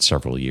next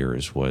several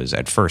years, was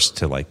at first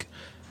to like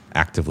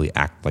actively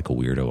act like a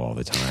weirdo all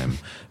the time,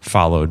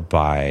 followed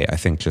by, I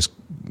think, just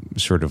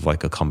sort of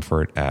like a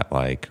comfort at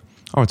like,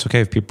 oh, it's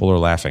okay if people are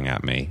laughing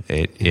at me.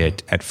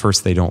 It at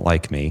first they don't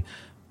like me,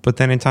 but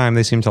then in time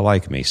they seem to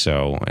like me.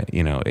 So,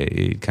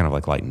 it kind of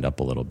like lightened up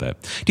a little bit.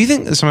 Do you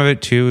think some of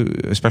it too,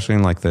 especially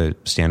in like the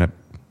stand-up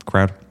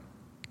crowd,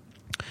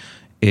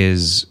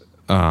 is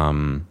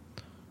the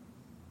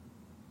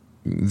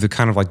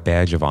kind of like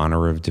badge of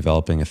honor of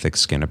developing a thick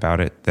skin about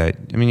it? That,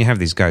 I mean, you have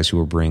these guys who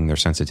are bringing their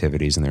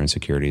sensitivities and their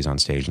insecurities on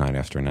stage night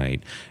after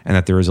night, and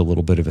that there is a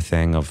little bit of a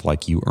thing of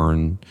like you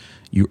earn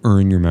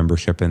your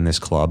membership in this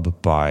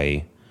club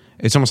by,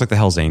 it's almost like the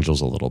Hells Angels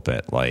a little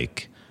bit,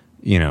 like,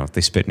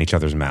 they spit in each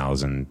other's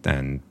mouths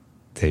and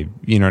they,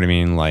 you know what I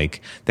mean?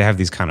 Like they have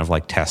these kind of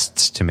like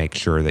tests to make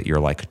sure that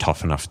you're like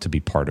tough enough to be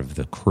part of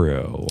the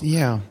crew.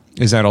 Yeah.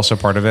 Is that also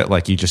part of it?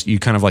 Like you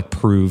kind of like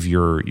prove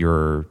you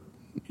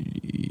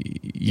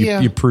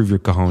prove your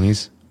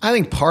cojones? I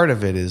think part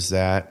of it is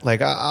that,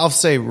 like, I'll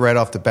say right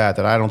off the bat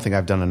that I don't think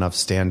I've done enough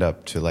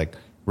stand-up to like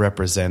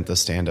represent the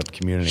stand-up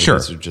community. Sure.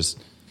 These are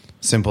just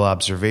simple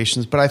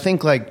observations. But I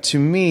think, like, to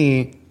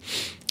me,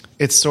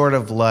 it's sort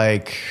of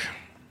like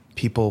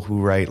people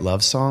who write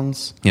love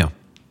songs. Yeah.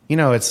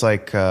 It's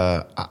like,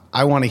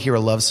 I want to hear a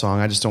love song.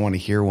 I just don't want to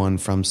hear one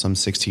from some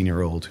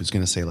 16-year-old who's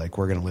going to say, like,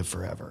 we're going to live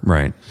forever.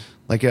 Right.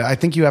 Like, I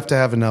think you have to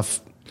have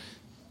enough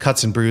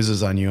cuts and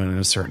bruises on you in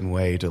a certain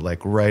way to,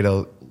 like,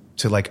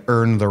 to like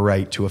earn the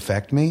right to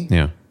affect me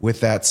Yeah.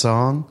 with that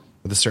song,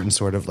 with a certain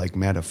sort of like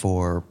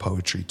metaphor or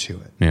poetry to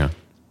it. Yeah.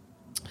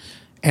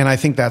 And I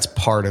think that's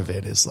part of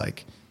it is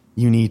like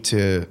you need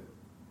to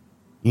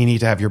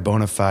have your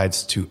bona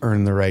fides to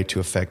earn the right to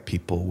affect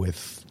people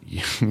with,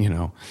 you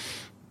know,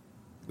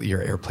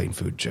 your airplane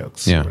food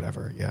jokes or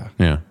whatever. Yeah.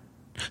 Yeah.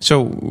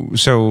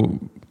 So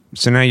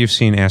now you've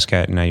seen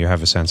ASCAT, and now you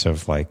have a sense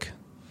of like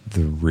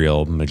the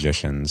real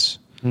magicians,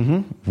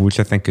 which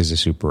I think is a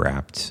super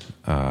apt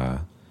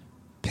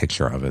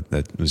picture of it.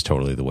 That was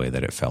totally the way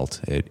that it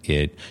felt.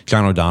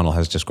 John O'Donnell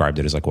has described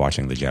it as like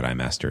watching the Jedi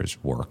Masters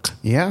work.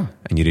 Yeah.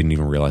 And you didn't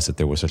even realize that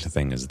there was such a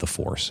thing as the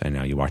Force, and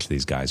now you watch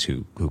these guys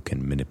who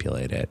can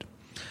manipulate it.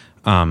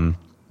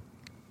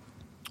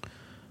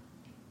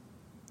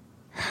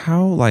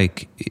 How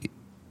like,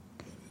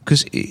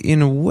 because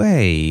in a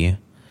way,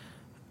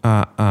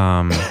 well,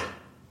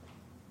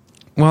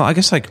 I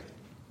guess like,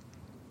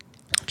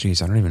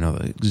 geez, I don't even know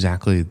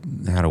exactly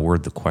how to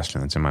word the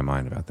question that's in my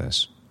mind about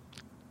this.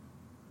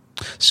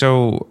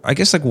 So I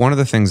guess like one of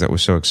the things that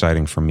was so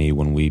exciting for me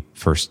when we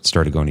first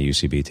started going to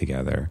UCB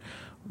together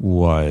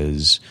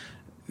was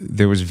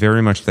there was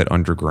very much that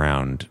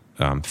underground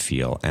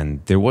feel, and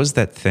there was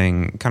that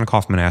thing kind of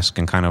Kaufman-esque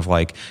and kind of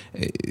like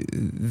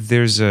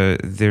there's a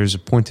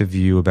point of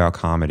view about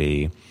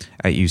comedy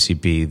at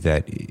UCB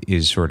that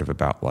is sort of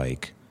about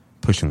like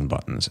pushing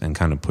buttons and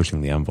kind of pushing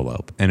the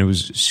envelope, and it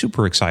was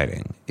super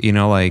exciting. You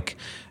know, like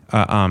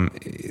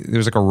there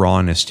was like a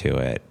rawness to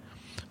it,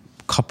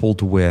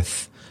 coupled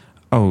with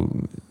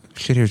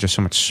shit here's just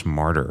so much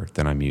smarter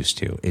than I'm used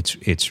to.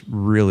 It's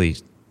really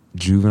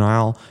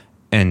juvenile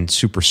and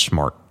super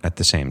smart at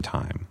the same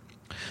time.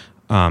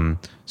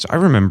 So I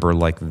remember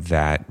like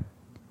that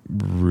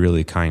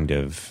really kind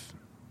of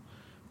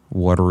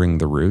watering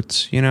the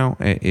roots, you know,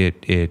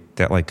 it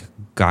that like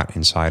got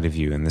inside of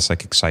you, and this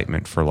like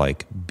excitement for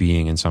like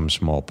being in some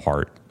small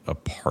part, a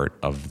part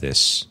of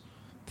this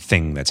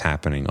thing that's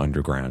happening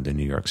underground in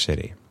New York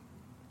City.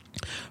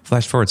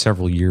 Flash forward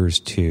several years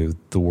to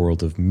the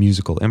world of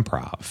musical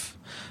improv.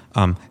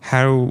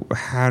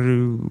 How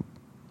do,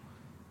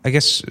 I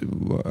guess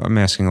I'm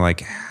asking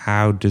like,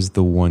 how does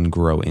the one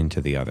grow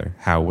into the other?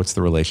 What's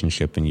the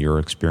relationship in your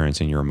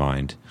experience, in your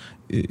mind?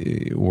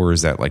 Or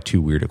is that like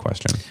too weird a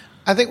question?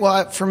 I think,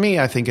 well, for me,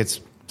 I think it's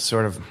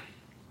sort of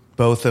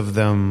both of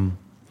them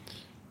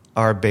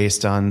are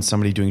based on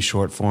somebody doing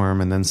short form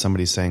and then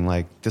somebody saying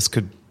like,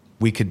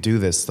 we could do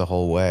this the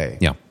whole way.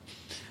 Yeah.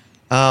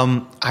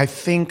 I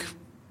think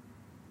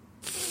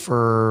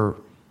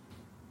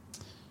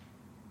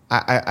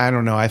I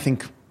don't know. I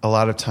think a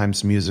lot of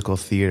times musical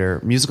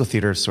theater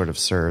sort of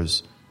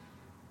serves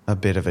a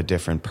bit of a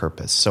different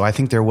purpose. So I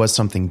think there was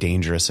something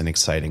dangerous and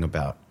exciting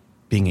about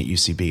being at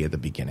UCB at the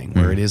beginning,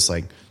 where it is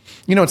like,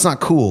 you know, it's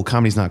not cool.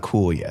 Comedy's not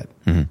cool yet.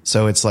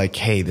 So it's like,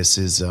 hey, this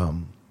is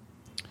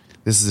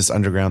this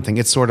underground thing.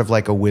 It's sort of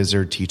like a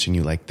wizard teaching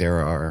you like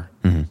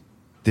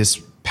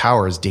this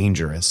power is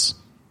dangerous.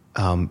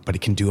 But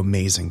it can do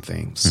amazing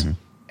things,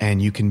 and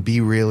you can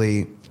be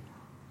really,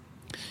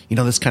 you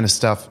know, this kind of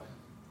stuff.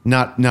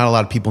 Not a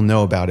lot of people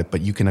know about it, but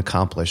you can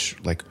accomplish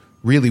like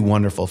really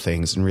wonderful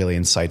things and really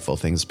insightful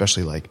things,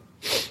 especially like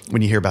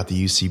when you hear about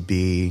the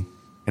UCB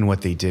and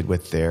what they did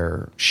with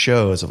their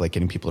shows of like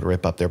getting people to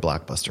rip up their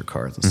Blockbuster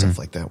cards and stuff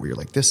like that. Where you're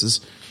like, this is,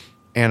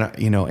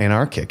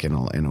 anarchic in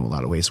a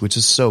lot of ways, which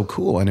is so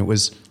cool. And there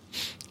was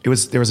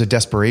a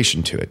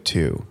desperation to it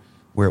too,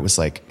 where it was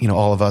like, you know,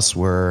 all of us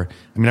were,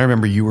 I mean, I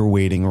remember you were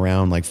waiting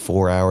around like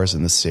 4 hours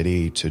in the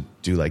city to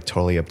do like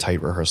totally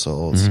uptight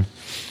rehearsals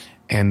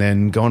and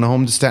then going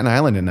home to Staten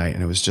Island at night.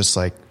 And it was just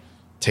like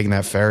taking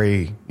that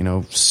ferry, you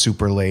know,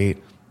 super late.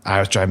 I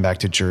was driving back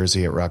to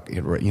Jersey at Rutgers,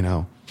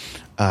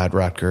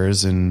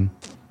 and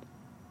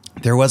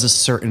there was a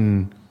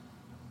certain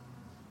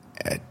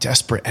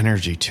desperate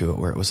energy to it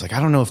where it was like, I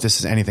don't know if this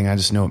is anything. I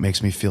just know it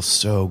makes me feel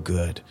so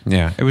good.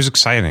 Yeah. It was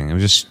exciting. It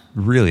was just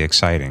really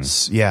exciting.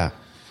 Yeah.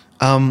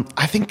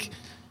 I think,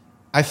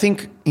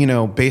 you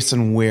know, based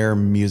on where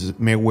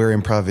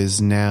improv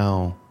is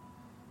now,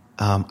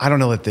 I don't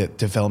know that the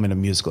development of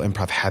musical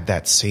improv had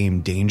that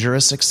same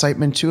dangerous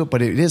excitement to it,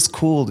 but it is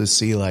cool to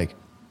see like,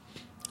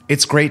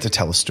 it's great to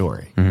tell a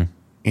story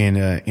in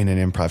an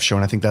improv show.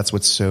 And I think that's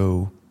what's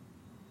so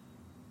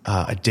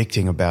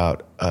addicting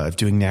about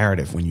doing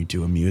narrative when you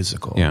do a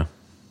musical. Yeah.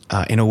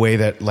 In a way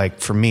that like,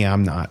 for me,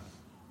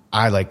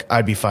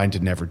 I'd be fine to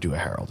never do a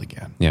Harold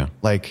again. Yeah.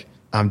 Like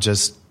I'm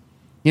just,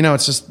 you know,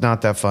 it's just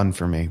not that fun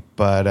for me.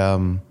 But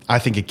I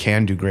think it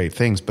can do great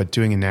things. But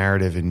doing a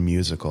narrative in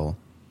musical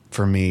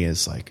for me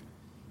is like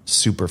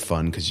super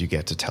fun because you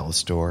get to tell a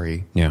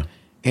story. Yeah.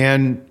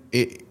 And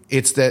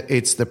it's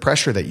the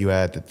pressure that you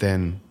add that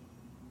then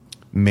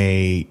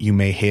you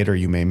may hit or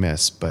you may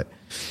miss. But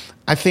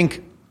I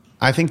think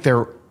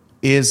there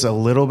is a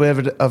little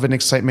bit of an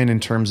excitement in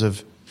terms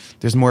of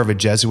there's more of a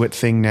Jesuit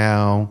thing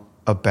now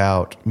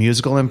about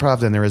musical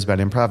improv than there is about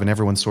improv, and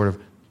everyone sort of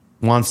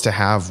wants to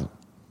have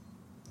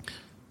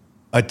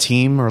a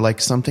team or like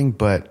something.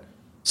 But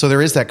so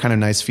there is that kind of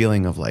nice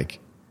feeling of like,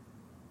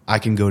 I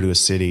can go to a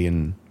city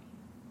and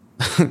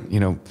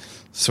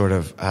sort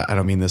of, I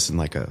don't mean this in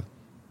like a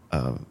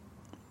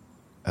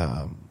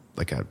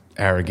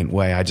arrogant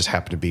way. I just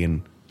happen to be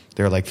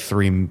there are like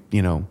 3,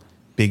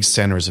 big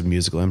centers of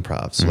musical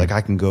improv. So like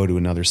I can go to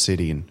another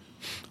city and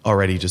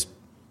already just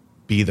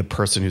be the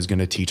person who's going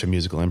to teach a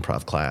musical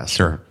improv class.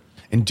 Sure.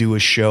 And do a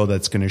show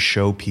that's going to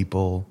show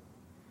people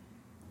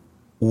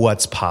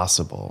what's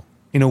possible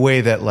in a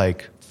way that,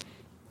 like,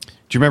 do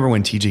you remember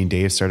when TJ and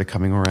Dave started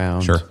coming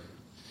around? Sure.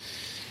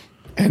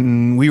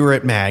 And we were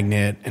at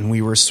Magnet and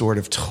we were sort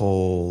of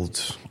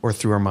told, or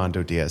through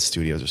Armando Diaz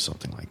Studios or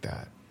something like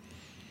that.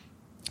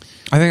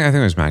 I think it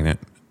was Magnet.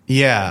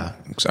 Yeah.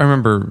 I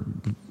remember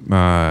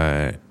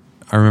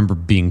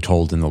being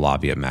told in the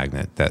lobby at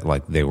Magnet that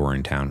like they were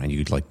in town and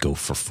you'd like go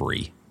for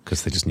free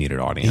because they just needed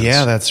audience.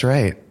 Yeah, that's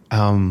right.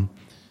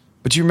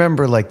 But you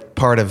remember, like,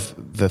 part of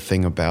the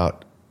thing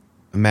about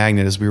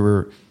Magnet is we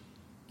were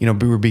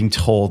being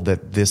told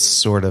that this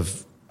sort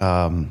of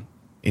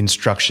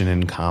instruction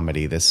in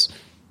comedy, this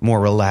more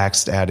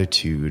relaxed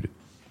attitude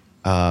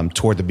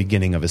toward the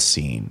beginning of a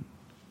scene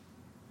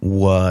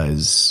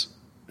was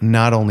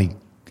not only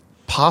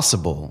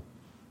possible,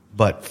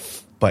 but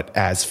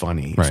as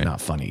funny, right. if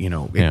not funny.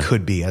 It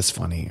could be as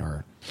funny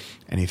or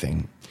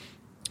anything.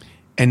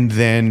 And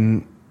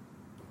then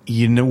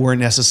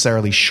weren't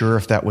necessarily sure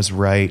if that was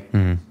right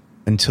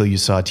until you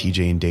saw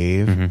TJ and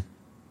Dave. Mm-hmm.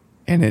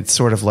 And it's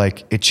sort of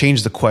like, it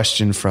changed the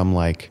question from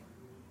like,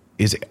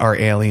 are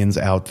aliens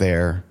out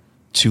there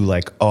to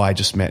like, oh, I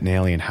just met an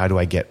alien. How do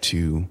I get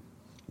to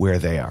where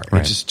they are?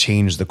 Right. It just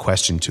changed the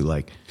question to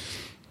like,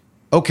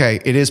 okay,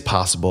 it is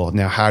possible.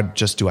 Now, how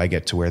just do I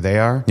get to where they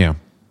are? Yeah.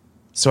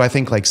 So I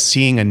think like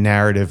seeing a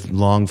narrative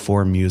long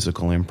form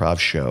musical improv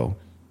show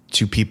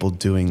to people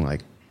doing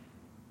like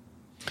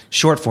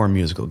short form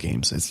musical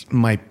games,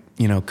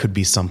 could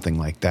be something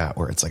like that,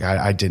 where it's like,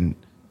 I didn't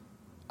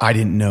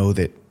know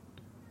that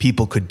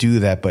people could do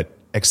that, but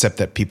except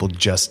that people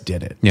just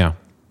did it. Yeah.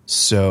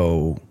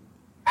 So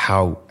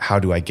how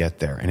do I get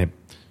there? And it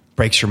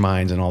breaks your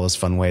mind in all those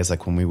fun ways.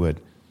 Like when we would,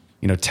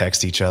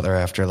 text each other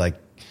after, like,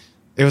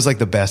 it was like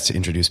the best to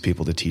introduce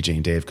people to TJ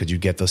and Dave. Could you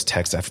get those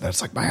texts after that?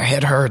 It's like, my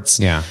head hurts.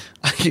 Yeah.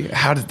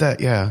 How did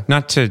that? Yeah.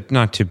 Not to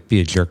be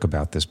a jerk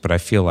about this, but I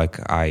feel like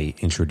I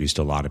introduced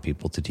a lot of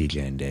people to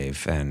TJ and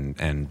Dave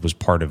and was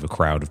part of a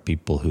crowd of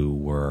people who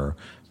were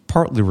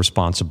partly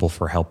responsible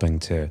for helping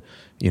to,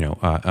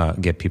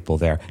 get people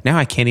there. Now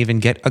I can't even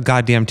get a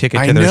goddamn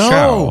ticket to their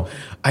show.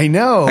 I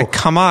know. Like,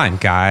 come on,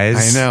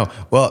 guys. I know.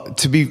 Well,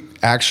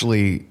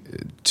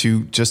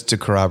 just to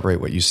corroborate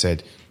what you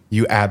said,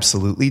 you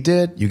absolutely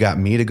did. You got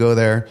me to go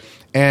there.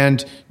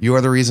 And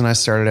you're the reason I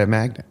started at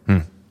Magnet.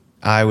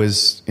 I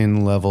was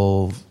in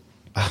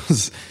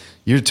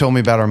you told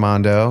me about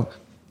Armando,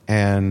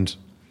 and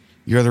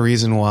you're the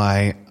reason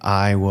why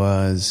I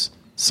was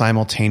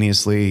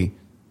simultaneously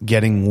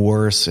getting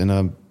worse in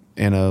a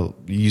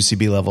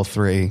UCB level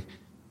 3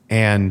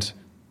 and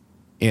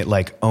it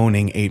like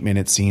owning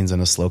 8-minute scenes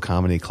in a slow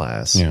comedy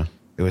class. Yeah.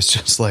 It was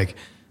just like,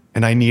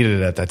 and I needed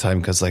it at that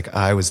time because like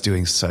I was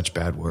doing such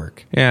bad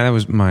work. Yeah, that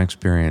was my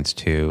experience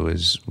too.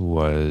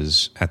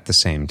 Was at the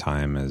same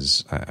time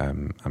as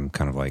I'm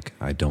kind of like,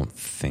 I don't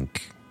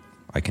think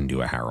I can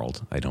do a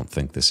Harold. I don't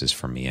think this is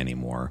for me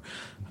anymore.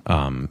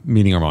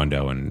 Meeting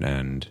Armando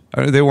and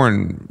they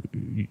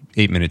weren't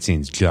 8-minute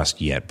scenes just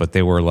yet, but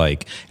they were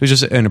like, it was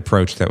just an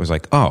approach that was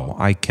like, oh,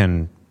 I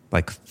can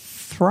like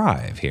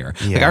thrive here.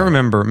 Yeah. Like I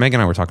remember Meg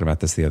and I were talking about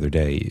this the other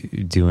day,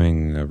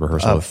 doing a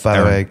rehearsal. By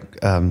the way,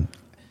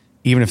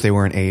 even if they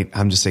weren't 8,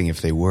 I'm just saying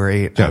if they were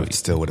 8, I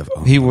still would have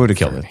owned He would have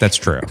killed it. That's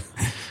true.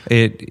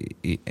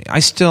 I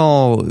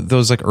still,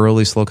 those like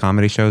early slow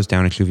comedy shows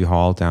down at Shuvi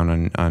Hall,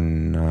 down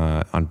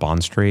on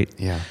Bond Street.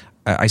 Yeah.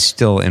 I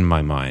still, in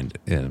my mind,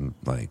 am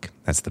like,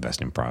 that's the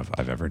best improv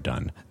I've ever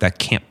done. That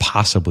can't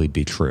possibly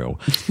be true,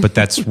 but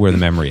that's where the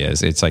memory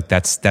is. It's like,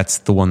 that's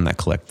the one that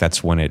clicked.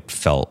 That's when it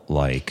felt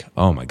like,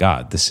 oh my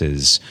God,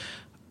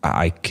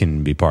 I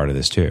can be part of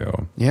this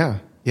too. Yeah.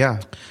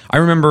 Yeah. I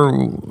remember.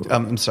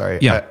 I'm sorry.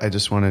 Yeah. I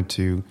just wanted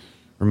to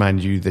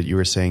remind you that you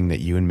were saying that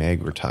you and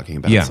Meg were talking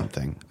about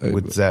something.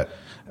 Was that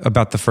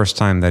about the first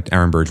time that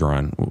Aaron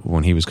Bergeron,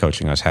 when he was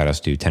coaching us, had us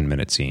do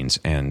 10-minute scenes,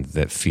 and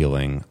that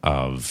feeling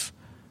of,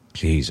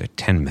 geez, a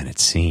 10-minute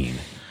scene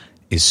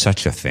is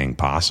such a thing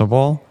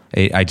possible.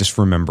 I just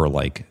remember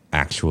like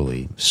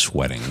actually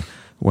sweating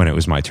when it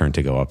was my turn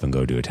to go up and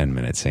go do a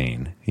 10-minute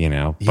scene,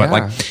 But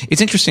like,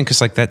 it's interesting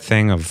because like that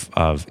thing of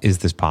is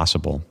this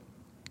possible?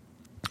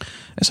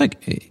 It's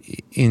like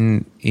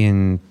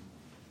in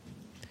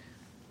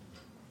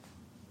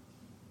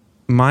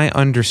my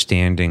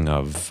understanding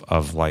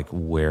of like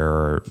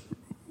where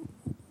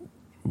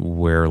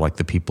like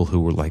the people who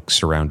were like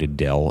surrounded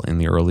Dell in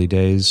the early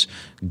days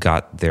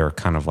got their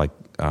kind of like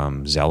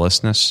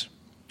zealousness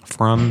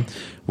from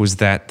was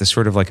that the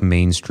sort of like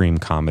mainstream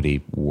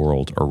comedy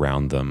world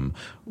around them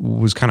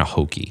was kind of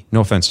hokey.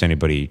 No offense to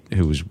anybody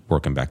who was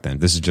working back then.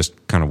 This is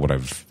just kind of what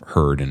I've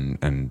heard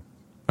and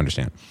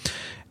understand.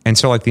 And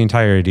so like the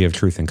entire idea of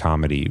truth in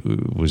comedy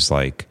was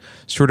like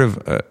sort of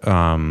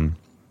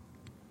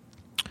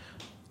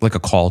like a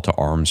call to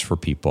arms for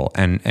people,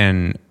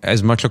 and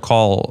as much a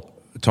call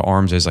to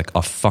arms as like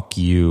a fuck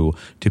you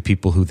to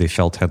people who they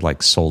felt had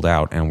like sold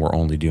out and were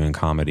only doing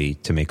comedy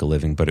to make a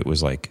living, but it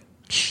was like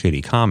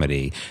shitty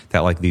comedy. That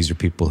like these are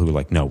people who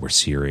like, no, we're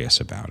serious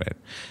about it.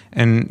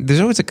 And there's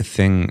always like a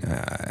thing,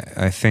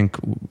 I think,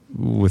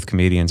 with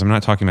comedians. I'm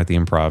not talking about the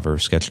improv or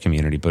sketch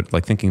community, but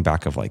like thinking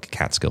back of like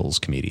Catskills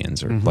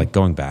comedians or like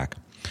going back.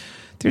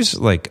 There's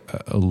like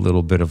a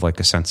little bit of like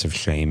a sense of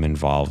shame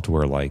involved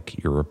where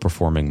like you're a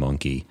performing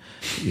monkey.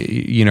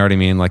 You know what I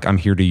mean? Like I'm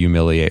here to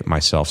humiliate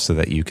myself so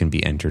that you can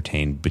be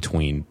entertained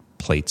between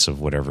plates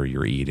of whatever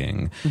you're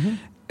eating.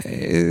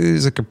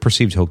 There's like a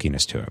perceived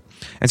hokiness to it.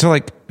 And so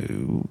like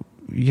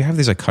you have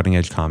these like cutting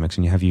edge comics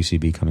and you have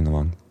UCB coming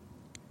along.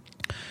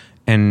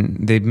 And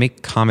they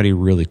make comedy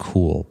really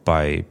cool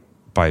by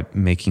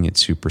making it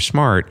super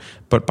smart,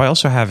 but by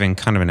also having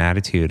kind of an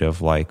attitude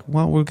of like,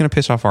 well, we're going to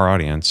piss off our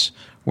audience.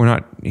 We're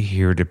not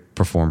here to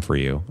perform for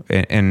you.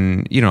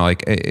 And you know,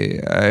 like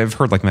I've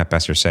heard like Matt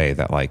Besser say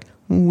that like,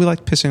 we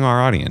like pissing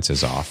our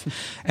audiences off.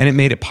 And it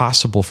made it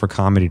possible for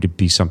comedy to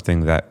be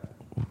something that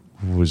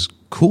was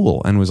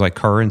cool and was like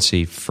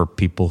currency for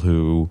people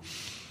who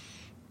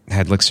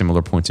had like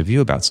similar points of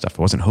view about stuff. It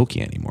wasn't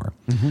hokey anymore.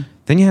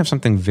 Then you have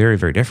something very,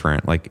 very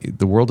different. Like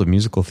the world of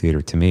musical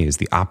theater to me is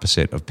the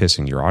opposite of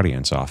pissing your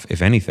audience off.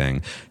 If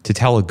anything, to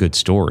tell a good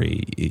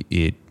story,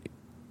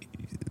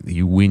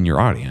 you win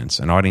your audience.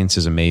 An audience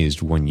is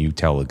amazed when you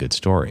tell a good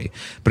story.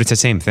 But it's the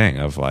same thing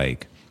of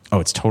like, oh,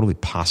 it's totally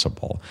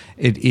possible.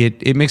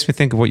 It makes me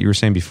think of what you were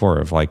saying before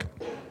of like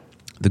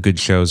the good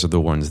shows are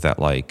the ones that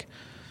like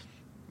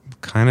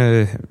kind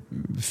of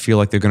feel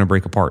like they're going to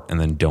break apart and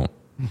then don't.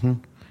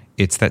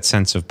 It's that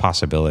sense of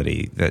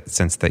possibility, that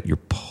sense that you're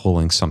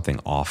pulling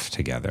something off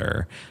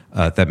together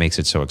that makes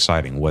it so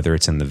exciting, whether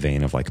it's in the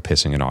vein of like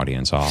pissing an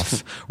audience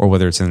off or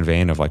whether it's in the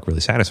vein of like really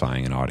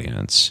satisfying an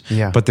audience.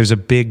 Yeah. But there's a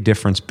big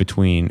difference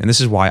between, and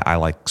this is why I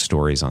like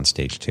stories on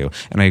stage too,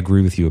 and I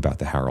agree with you about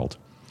the Harold.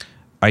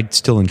 I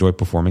still enjoy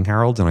performing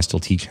Harold and I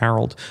still teach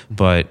Harold,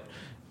 but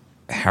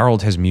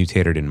Harold has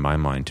mutated in my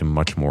mind to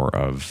much more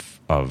of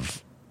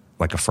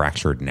like a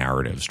fractured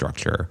narrative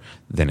structure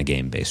than a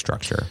game-based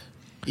structure.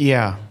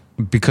 Yeah.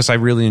 Because I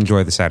really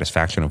enjoy the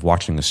satisfaction of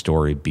watching a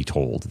story be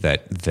told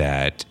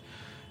that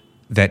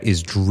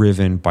is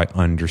driven by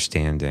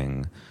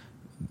understanding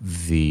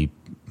the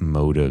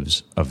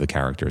motives of the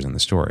characters in the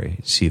story,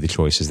 see the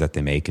choices that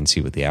they make and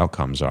see what the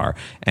outcomes are.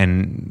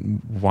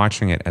 And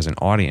watching it as an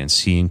audience,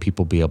 seeing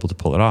people be able to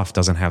pull it off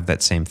doesn't have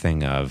that same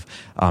thing of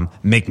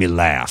make me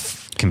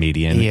laugh,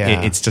 comedian.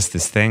 Yeah. It's just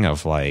this thing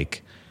of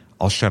like,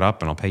 I'll shut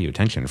up and I'll pay you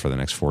attention for the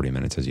next 40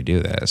 minutes as you do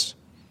this.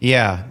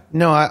 Yeah,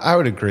 no, I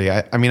would agree.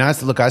 I mean, I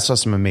saw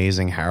some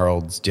amazing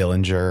Harolds,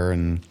 Dillinger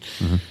and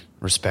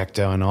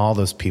Respecto and all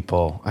those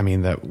people. I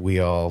mean, that we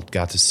all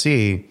got to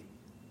see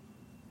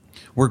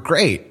were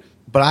great.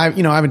 But I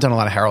haven't done a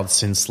lot of Harolds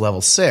since level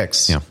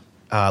 6,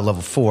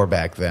 level 4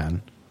 back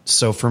then.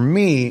 So for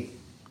me,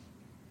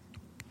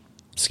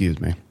 excuse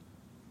me,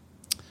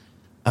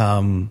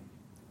 the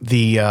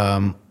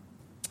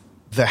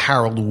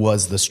Harold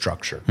was the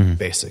structure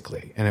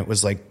basically, and it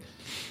was like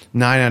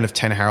 9 out of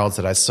 10 Harolds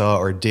that I saw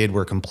or did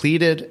were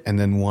completed, and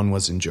then 1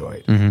 was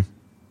enjoyed.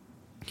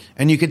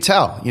 And you could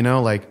tell,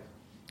 like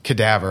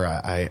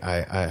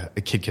Cadaver,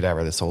 Kid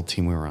Cadaver, this whole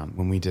team we were on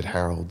when we did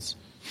Harolds.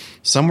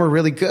 Some were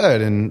really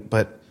good,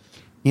 but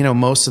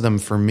most of them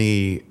for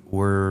me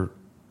were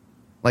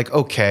like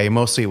okay.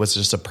 Mostly it was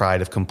just a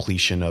pride of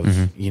completion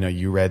of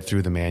you read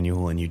through the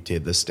manual and you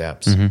did the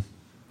steps.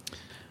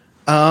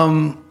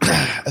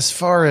 As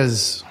far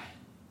as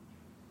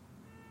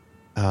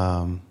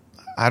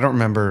I don't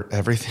remember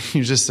everything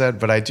you just said,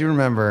 but I do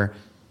remember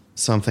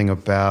something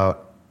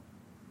about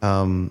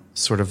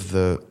sort of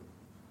the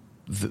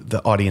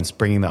audience,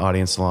 bringing the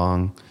audience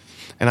along.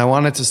 And I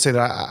wanted to say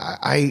that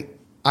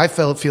I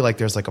feel like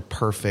there's like a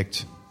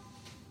perfect.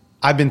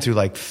 I've been through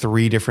like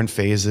 3 different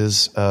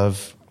phases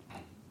of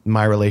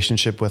my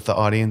relationship with the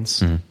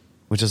audience,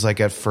 which is like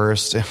at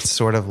first it's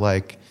sort of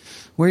like,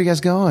 where are you guys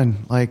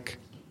going? Like,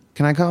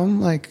 can I come?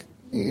 Like,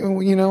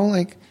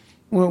 like.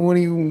 What do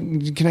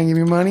you? Can I give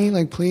you money?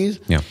 Like, please.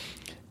 Yeah.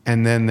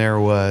 And then there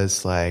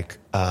was like,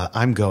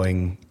 I'm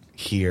going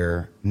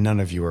here. None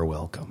of you are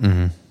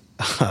welcome.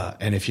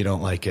 And if you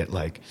don't like it,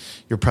 like,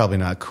 you're probably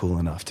not cool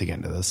enough to get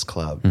into this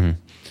club.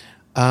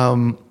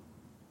 And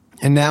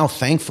now,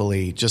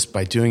 thankfully, just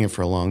by doing it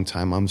for a long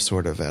time, I'm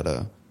sort of at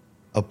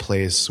a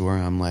place where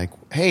I'm like,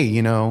 hey,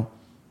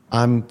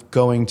 I'm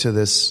going to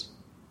this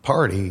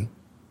party.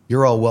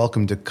 You're all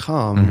welcome to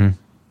come,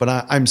 but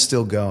I'm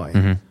still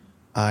going.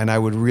 And I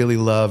would really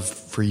love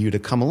for you to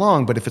come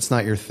along, but if it's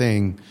not your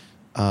thing,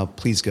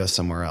 please go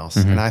somewhere else.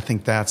 And I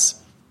think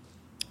that's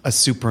a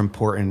super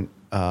important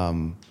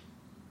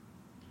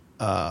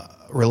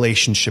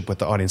relationship with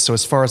the audience. So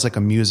as far as like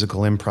a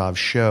musical improv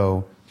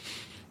show,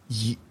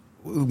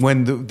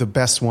 when the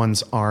best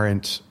ones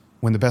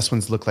when the best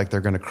ones look like they're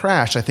going to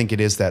crash, I think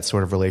it is that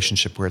sort of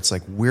relationship where it's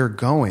like, we're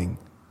going.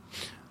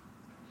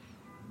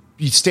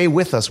 You stay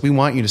with us. We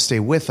want you to stay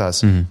with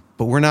us,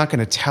 but we're not going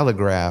to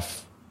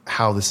telegraph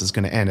how this is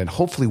going to end. And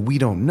hopefully we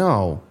don't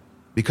know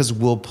because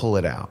we'll pull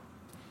it out.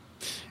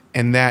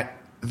 And that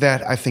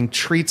I think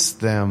treats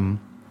them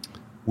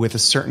with a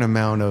certain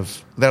amount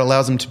of, that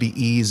allows them to be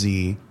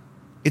easy.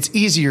 It's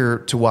easier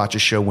to watch a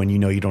show when you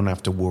know you don't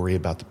have to worry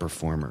about the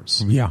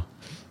performers. Yeah,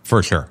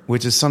 for sure.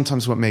 Which is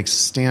sometimes what makes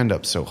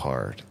stand-up so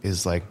hard,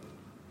 is like,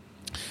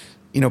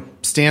 you know,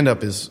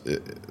 stand-up is,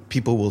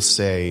 people will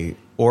say,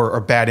 or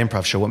a bad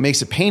improv show, what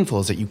makes it painful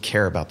is that you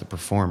care about the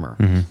performer.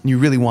 And you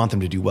really want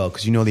them to do well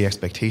because you know the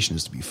expectation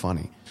is to be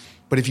funny.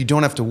 But if you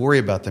don't have to worry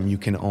about them, you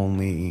can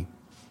only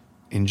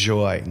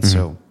enjoy. And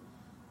so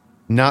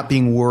not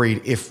being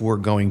worried if we're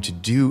going to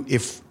do,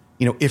 if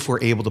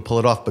we're able to pull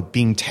it off, but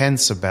being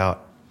tense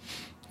about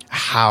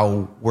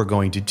how we're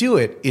going to do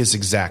it is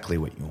exactly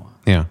what you want.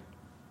 Yeah.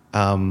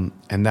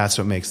 And that's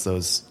what makes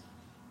those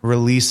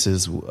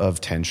releases of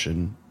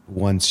tension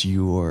once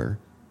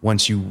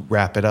you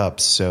wrap it up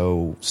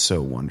so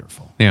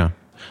wonderful. Yeah.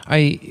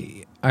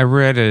 I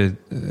read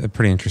a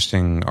pretty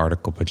interesting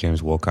article by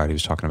James Wolcott. He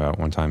was talking about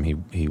one time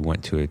he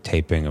went to a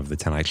taping of The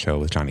Tonight Show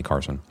with Johnny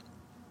Carson.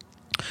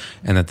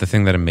 And that the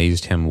thing that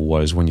amazed him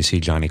was when you see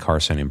Johnny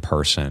Carson in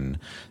person,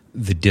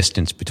 the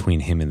distance between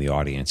him and the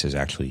audience is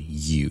actually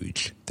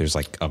huge. There's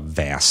like a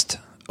vast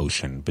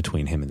ocean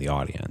between him and the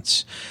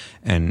audience.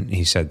 And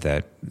he said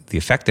that the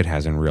effect it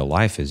has in real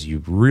life is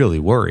you really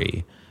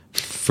worry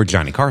for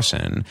Johnny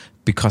Carson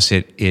because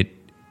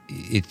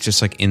it's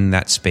just like in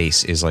that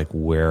space is like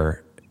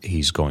where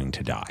he's going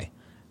to die.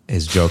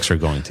 His jokes are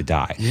going to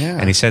die. Yeah.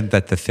 And he said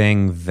that the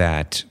thing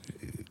that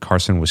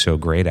Carson was so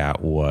great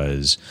at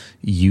was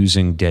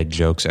using dead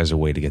jokes as a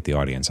way to get the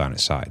audience on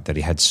his side, that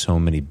he had so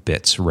many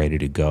bits ready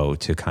to go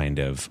to kind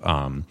of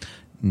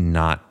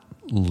not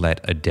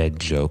let a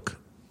dead joke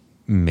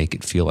make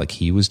it feel like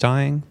he was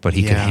dying, but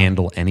he could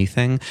handle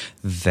anything.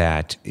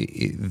 That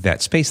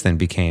space then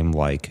became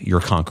like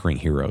your conquering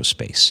hero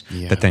space.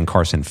 Yeah. That then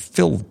Carson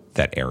filled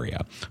that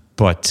area.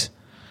 But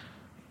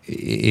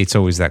it's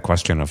always that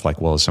question of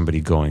like, well, is somebody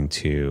going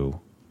to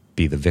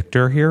be the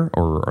victor here,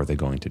 or are they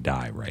going to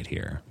die right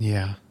here?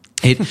 Yeah.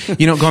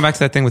 Going back to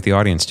that thing with the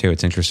audience too,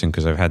 it's interesting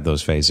because I've had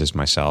those phases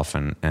myself,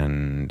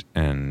 and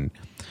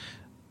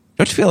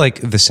don't you feel like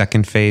the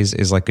second phase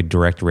is like a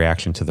direct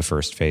reaction to the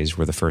first phase,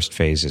 where the first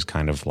phase is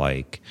kind of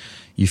like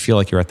you feel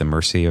like you're at the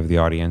mercy of the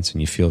audience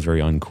and you feel very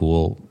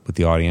uncool with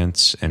the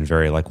audience and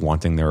very like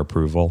wanting their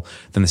approval.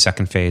 Then the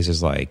second phase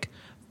is like,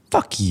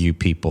 fuck you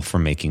people for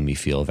making me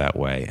feel that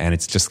way. And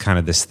it's just kind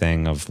of this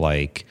thing of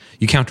like,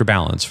 you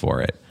counterbalance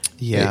for it.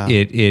 Yeah.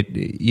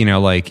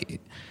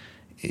 Like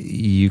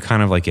you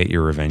kind of like get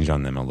your revenge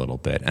on them a little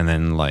bit. And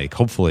then like,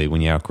 hopefully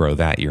when you outgrow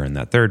that, you're in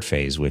that third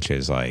phase, which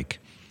is like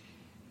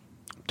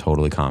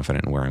totally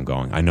confident in where I'm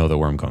going. I know that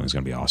where I'm going is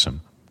going to be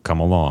awesome. Come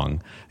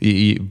along,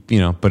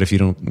 but if you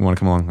don't want to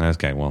come along, that's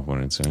okay. Well,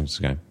 when it's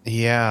okay.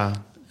 Yeah.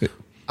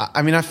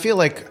 I mean, I feel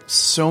like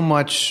so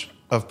much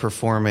of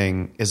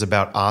performing is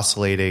about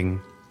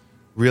oscillating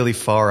really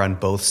far on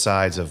both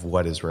sides of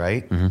what is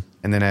right. Mm-hmm.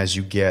 And then as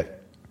you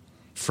get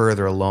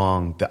further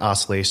along, the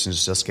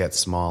oscillations just get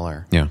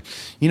smaller. Yeah.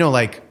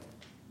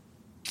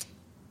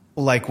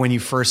 Like when you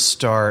first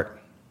start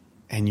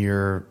and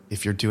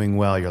if you're doing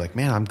well, you're like,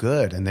 man, I'm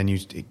good. And then you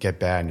get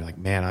bad and you're like,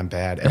 man, I'm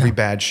bad. Yeah. Every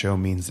bad show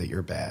means that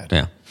you're bad.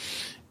 Yeah.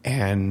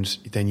 And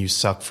then you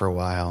suck for a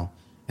while,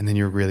 and then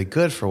you're really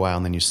good for a while,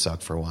 and then you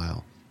suck for a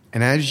while.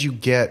 And as you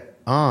get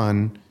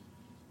on,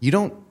 you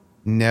don't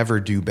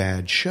never do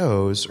bad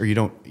shows, or you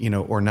don't,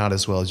 or not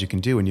as well as you can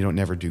do, and you don't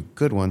never do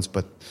good ones,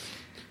 but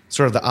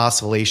sort of the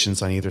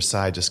oscillations on either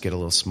side just get a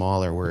little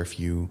smaller, where if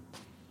you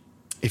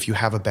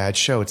have a bad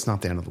show, it's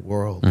not the end of the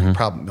world.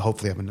 Mm-hmm. You'll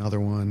hopefully have another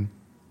one.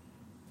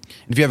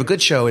 And if you have a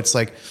good show, it's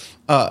like,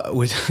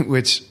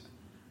 which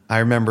I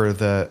remember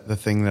the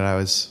thing that I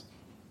was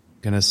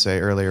going to say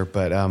earlier,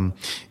 but,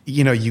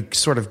 you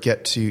sort of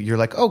get to, you're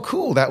like, oh,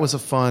 cool, that was a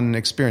fun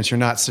experience. You're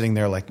not sitting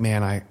there like,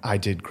 man, I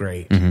did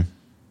great.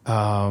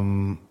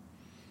 Mm-hmm.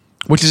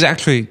 Which is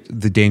actually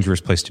the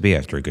dangerous place to be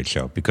after a good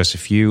show, because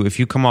if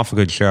you come off a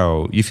good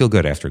show, you feel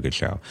good after a good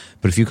show.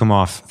 But if you come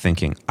off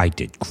thinking, I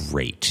did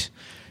great,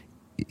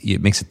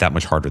 it makes it that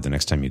much harder the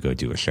next time you go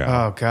do a show.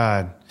 Oh,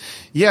 God.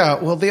 Yeah,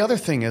 well, the other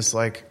thing is,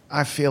 like,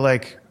 I feel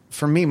like,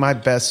 for me, my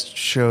best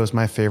shows,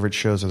 my favorite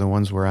shows are the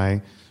ones where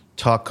I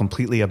talk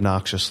completely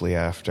obnoxiously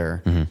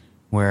after, mm-hmm.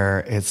 where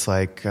it's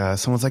like,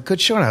 someone's like,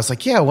 good show, and I was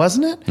like, yeah,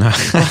 wasn't it?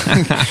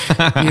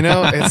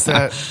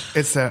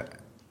 It's that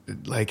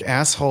like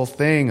asshole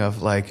thing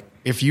of like,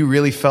 if you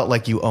really felt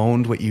like you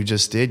owned what you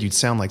just did, you'd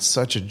sound like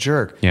such a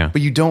jerk. Yeah.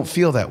 But you don't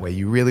feel that way.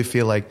 You really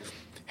feel like,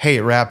 hey,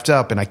 it wrapped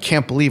up, and I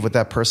can't believe what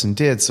that person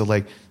did. So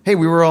like, hey,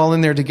 we were all in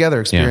there together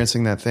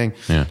experiencing that thing,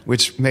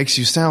 which makes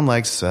you sound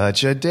like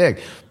such a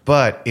dick.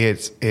 But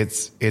it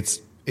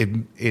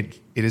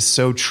is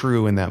so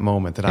true in that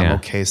moment that I'm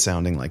okay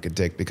sounding like a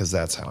dick, because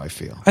that's how I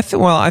feel.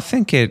 I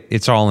think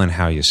it's all in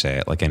how you say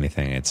it. Like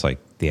anything, it's like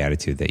the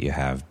attitude that you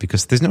have,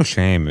 because there's no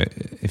shame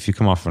if you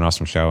come off an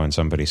awesome show and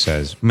somebody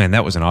says, man,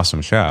 that was an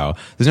awesome show.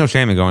 There's no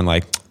shame in going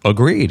like,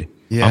 agreed.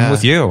 Yeah. I'm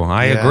with you.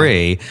 I Yeah.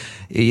 agree.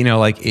 You know,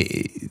 like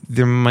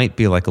there might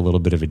be like a little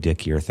bit of a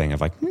dickier thing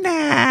of like,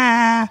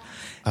 nah,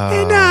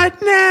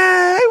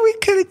 we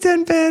could have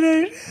done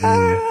better.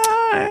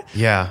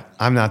 Yeah,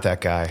 I'm not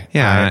that guy.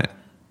 Yeah.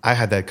 I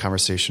had that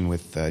conversation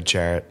with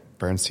Jarrett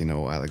Bernstein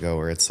a while ago,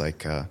 where it's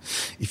like,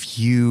 if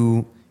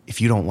you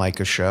don't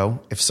like a show,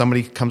 if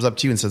somebody comes up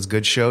to you and says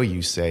 "good show,"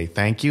 you say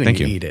thank you and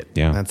you eat it.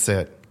 Yeah, that's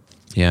it.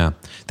 Yeah,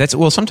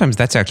 sometimes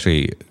that's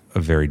actually a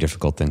very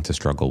difficult thing to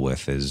struggle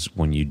with, is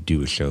when you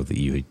do a show that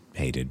you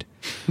hated.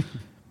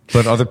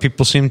 But other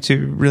people seem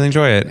to really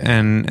enjoy it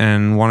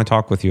and want to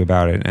talk with you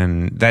about it.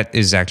 And that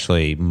is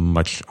actually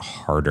much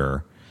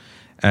harder.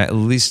 At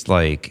least,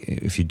 like,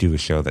 if you do a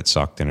show that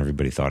sucked and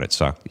everybody thought it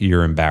sucked,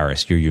 you're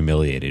embarrassed, you're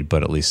humiliated,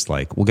 but at least,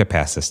 like, we'll get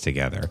past this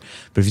together.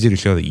 But if you did a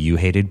show that you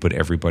hated but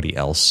everybody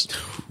else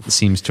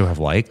seems to have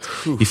liked,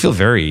 you feel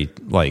very,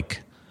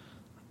 like,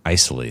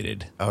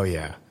 isolated. Oh,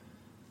 yeah.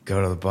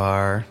 Go to the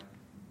bar.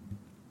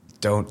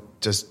 Don't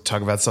just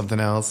talk about something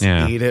else.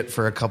 Yeah. Eat it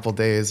for a couple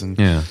days and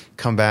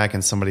come back,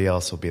 and somebody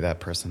else will be that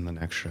person the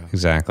next show.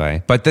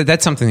 Exactly. But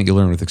that's something that you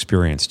learn with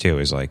experience, too,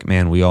 is like,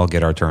 man, we all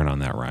get our turn on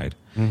that ride.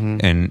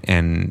 Mm-hmm.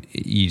 And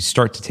you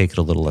start to take it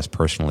a little less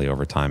personally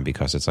over time,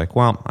 because it's like,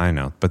 well, I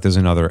know, but there's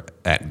another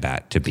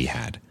at-bat to be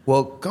had.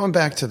 Well, going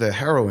back to the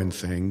heroin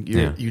thing,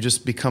 you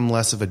just become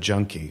less of a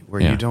junkie,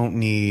 where you don't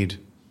need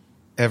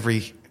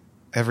every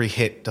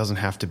hit doesn't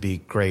have to be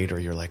great, or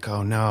you're like,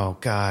 oh, no,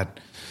 God.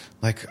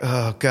 Like,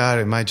 oh, God,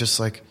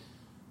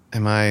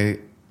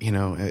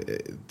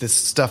 this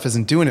stuff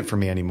isn't doing it for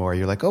me anymore.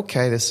 You're like,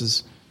 okay,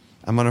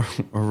 I'm on a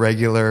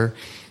regular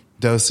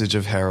dosage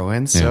of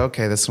heroin. So,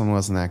 okay, this one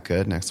wasn't that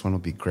good. Next one will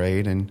be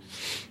great. And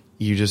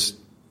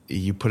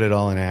you put it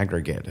all in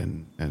aggregate.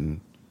 And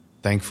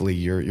thankfully,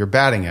 your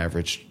batting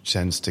average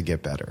tends to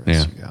get better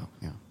as you go.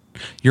 Yeah.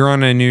 You're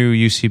on a new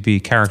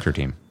UCB character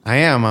team. I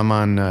am. I'm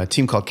on a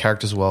team called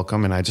Characters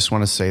Welcome. And I just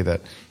want to say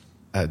that,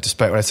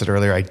 despite what I said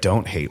earlier, I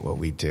don't hate what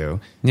we do.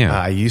 Yeah.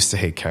 I used to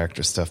hate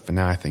character stuff, but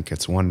now I think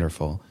it's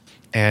wonderful.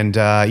 And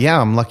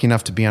I'm lucky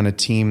enough to be on a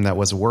team that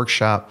was a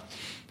workshop,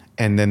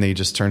 and then they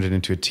just turned it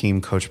into a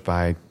team coached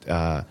by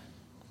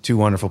two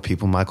wonderful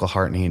people, Michael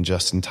Hartney and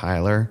Justin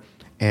Tyler.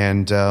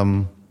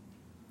 And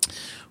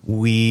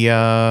we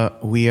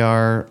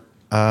are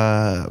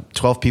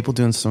 12 people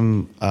doing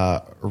some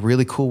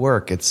really cool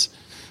work. It's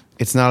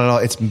not at all.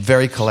 It's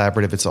very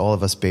collaborative. It's all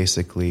of us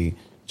basically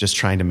just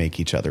trying to make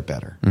each other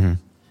better. Mm-hmm.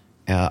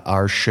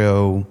 Our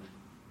show,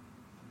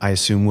 I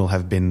assume, will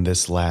have been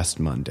this last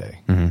Monday,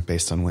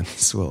 based on when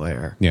this will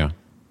air. Yeah.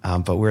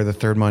 But we're the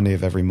third Monday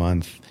of every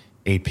month,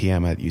 8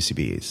 p.m. at UCB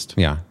East.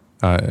 Yeah.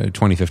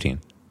 2015.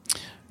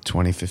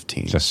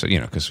 2015. Just so,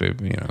 because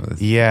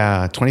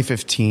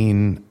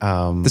 2015.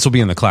 This will be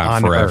in the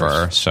cloud forever.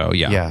 Earth. So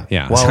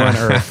yeah. Well, on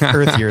Earth.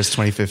 Earth year is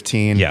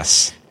 2015.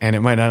 Yes. And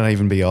it might not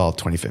even be all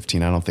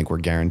 2015. I don't think we're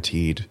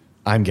guaranteed.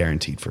 I'm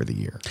guaranteed for the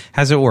year.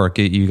 How's it work?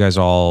 You guys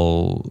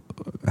all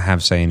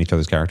have say in each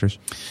other's characters?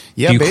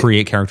 Yeah. Do you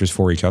create characters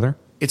for each other?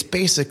 It's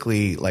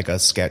basically like a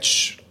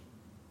sketch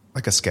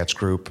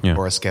group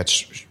or a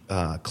sketch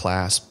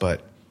class,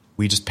 but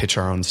we just pitch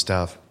our own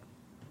stuff.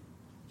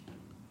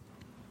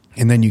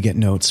 And then you get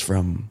notes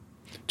from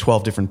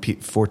 12 different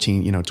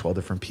 12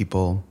 different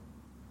people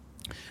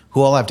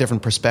who all have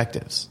different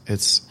perspectives.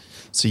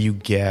 So you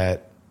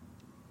get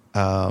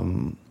a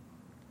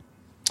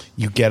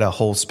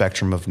whole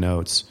spectrum of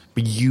notes,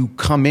 but you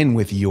come in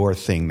with your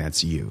thing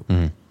that's you.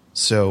 Mm-hmm.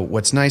 So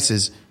what's nice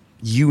is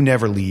you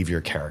never leave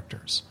your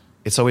characters.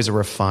 It's always a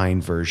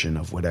refined version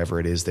of whatever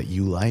it is that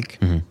you like.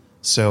 Mm-hmm.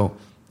 So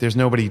there's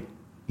nobody,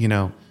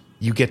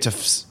 you get to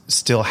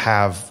still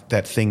have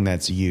that thing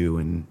that's you.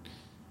 And,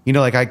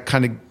 like I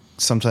kind of,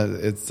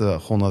 sometimes it's a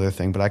whole nother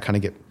thing, but I kind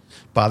of get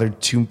bothered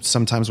too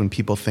sometimes when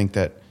people think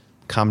that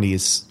comedy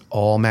is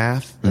all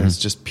math, and it's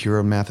just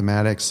pure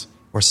mathematics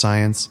or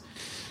science.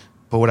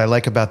 But what I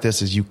like about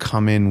this is you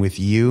come in with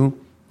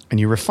you and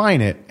you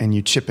refine it and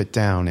you chip it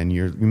down and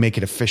you make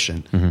it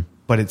efficient,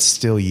 but it's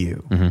still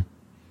you. Mm-hmm.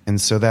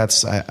 And so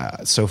that's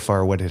so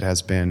far what it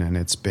has been, and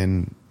it's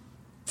been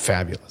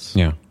fabulous.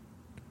 Yeah.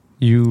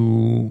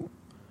 You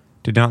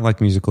did not like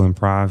musical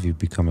improv. You've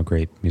become a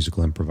great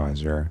musical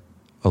improviser,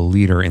 a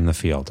leader in the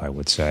field, I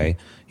would say.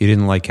 You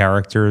didn't like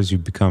characters.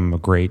 You've become a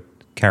great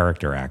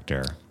character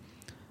actor.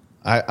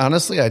 I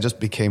just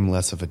became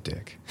less of a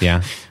dick.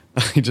 Yeah.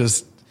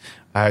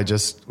 I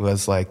just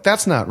was like,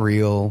 that's not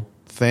real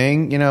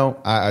thing.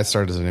 I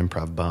started as an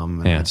improv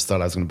bum, and I just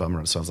thought I was going to bum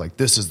around. So I was like,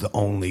 this is the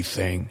only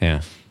thing.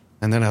 Yeah.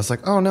 And then I was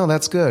like, oh, no,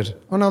 that's good.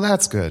 Oh, no,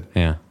 that's good.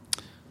 Yeah.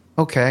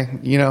 Okay.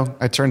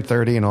 I turned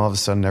 30 and all of a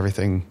sudden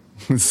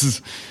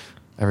everything's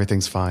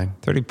fine.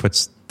 30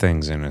 puts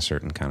things in a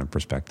certain kind of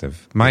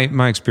perspective.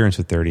 My experience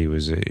with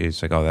 30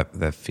 it's like, oh,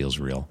 that feels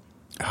real.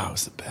 Oh, it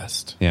was the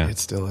best. Yeah. It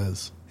still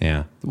is.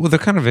 Yeah. Well, there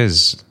kind of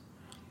is,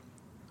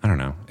 I don't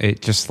know.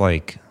 It just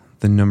like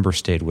the number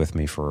stayed with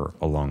me for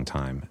a long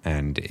time,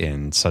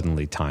 and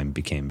suddenly time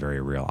became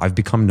very real. I've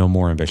become no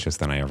more ambitious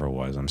than I ever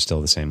was. I'm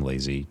still the same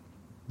lazy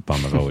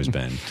bum I've always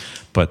been.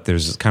 but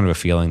there's kind of a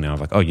feeling now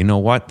of like, oh, you know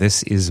what?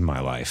 This is my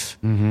life.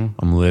 I'm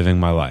living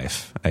my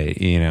life.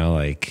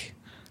 Like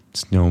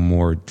it's no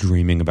more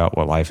dreaming about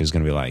what life is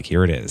going to be like.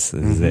 Here it is.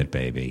 This is it,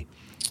 baby.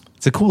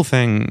 It's a cool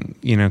thing,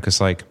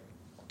 because like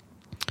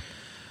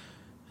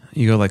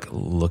you go like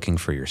looking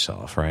for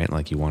yourself, right?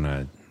 Like you want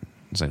to,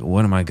 it's like,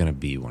 what am I going to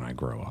be when I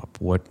grow up?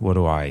 What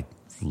do I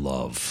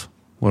love?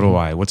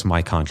 What's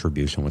my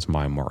contribution? What's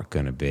my mark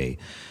going to be?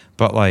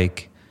 But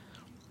like,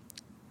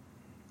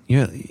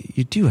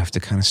 you do have to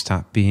kind of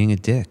stop being a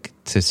dick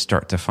to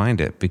start to find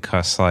it,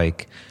 because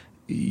like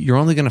you're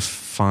only going to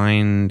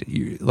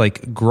find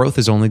like growth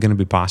is only going to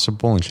be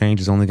possible and change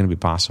is only going to be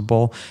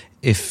possible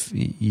if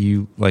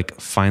you like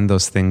find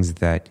those things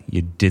that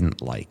you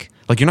didn't like.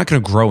 Like you're not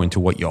going to grow into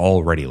what you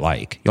already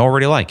like. You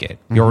already like it.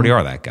 You already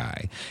are that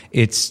guy.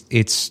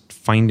 It's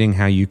finding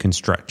how you can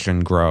stretch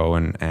and grow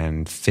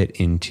and fit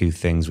into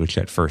things which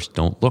at first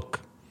don't look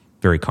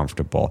very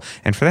comfortable.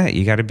 And for that,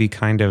 you got to be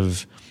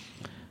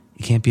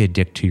you can't be a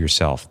dick to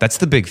yourself. That's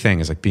the big thing,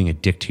 is like being a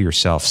dick to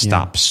yourself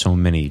stops so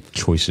many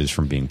choices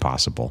from being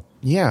possible.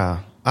 Yeah.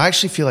 I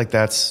actually feel like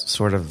that's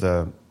sort of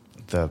the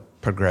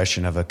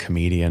progression of a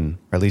comedian,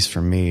 or at least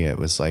for me. It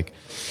was like,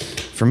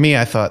 for me,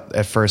 I thought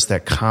at first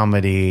that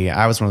comedy,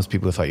 I was one of those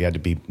people who thought you had to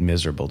be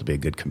miserable to be a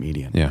good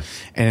comedian. Yeah.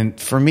 And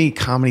for me,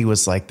 comedy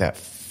was like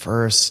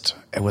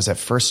it was at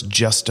first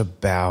just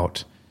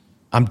about,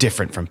 I'm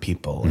different from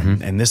people,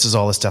 and this is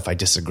all the stuff I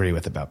disagree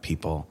with about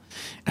people.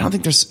 I don't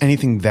think there's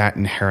anything that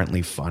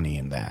inherently funny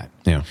in that.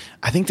 Yeah.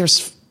 I think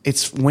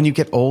it's when you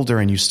get older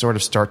and you sort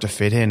of start to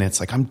fit in,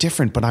 it's like, I'm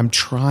different, but I'm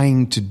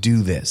trying to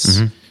do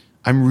this.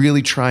 I'm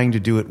really trying to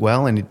do it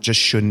well, and it just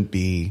shouldn't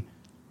be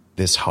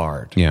this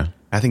hard. Yeah.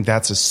 I think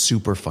that's a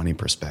super funny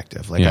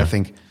perspective. Like, I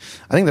think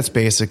that's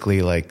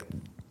basically like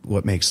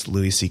what makes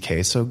Louis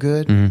C.K. so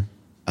good.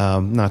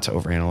 Not to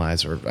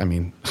overanalyze,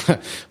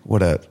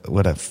 what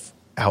a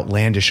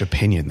outlandish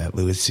opinion that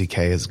Louis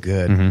C.K. is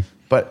good.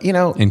 But, in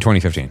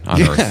 2015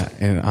 on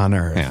Earth. On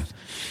Earth.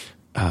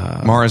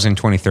 Yeah. Mars in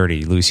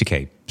 2030, Louis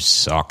C.K.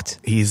 sucked.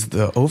 He's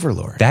the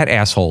overlord. That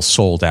asshole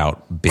sold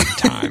out big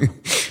time.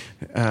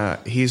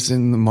 He's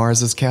in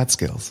Mars's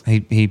Catskills.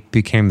 He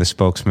became the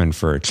spokesman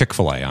for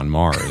Chick-fil-A on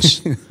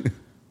Mars.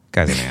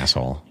 Guy's an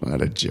asshole.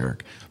 What a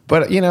jerk.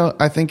 But,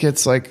 I think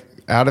it's like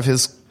out of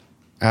his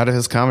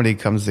comedy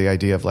comes the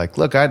idea of like,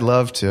 look, I'd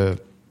love to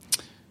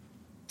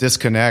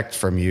disconnect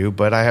from you,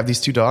 but I have these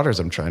two daughters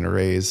I'm trying to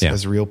raise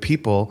as real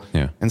people.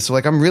 Yeah. And so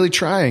like, I'm really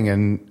trying,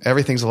 and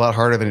everything's a lot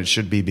harder than it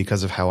should be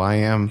because of how I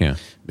am,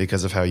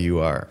 because of how you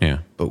are. Yeah.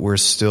 But we're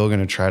still going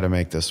to try to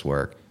make this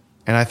work.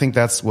 And I think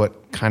that's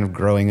what kind of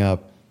growing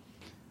up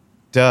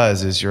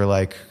does, is you're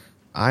like,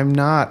 I'm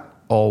not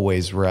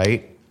always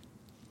right.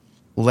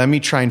 Let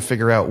me try and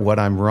figure out what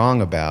I'm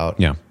wrong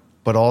about. Yeah.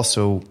 But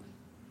also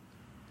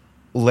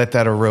let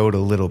that erode a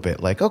little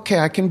bit. Like, okay,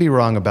 I can be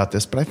wrong about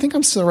this, but I think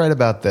I'm still right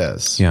about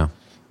this. Yeah.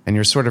 And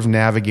you're sort of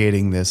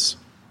navigating this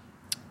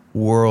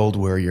world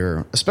where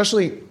you're,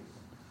 especially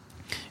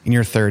in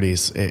your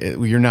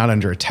 30s, you're not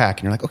under attack.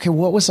 And you're like, okay,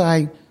 what was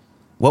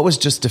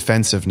just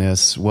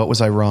defensiveness? What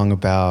was I wrong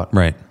about?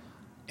 Right.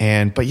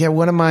 But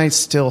what am I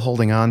still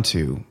holding on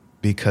to?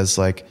 Because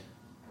like,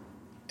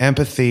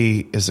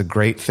 empathy is a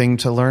great thing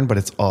to learn, but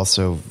it's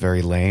also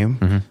very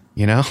lame.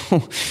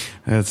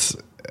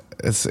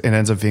 It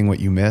ends up being what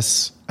you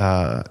miss,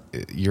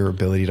 your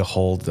ability to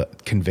hold the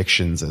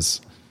convictions as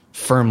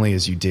firmly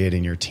as you did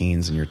in your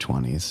teens and your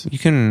 20s.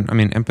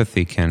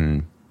 Empathy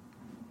can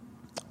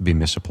be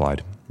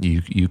misapplied.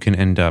 You can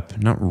end up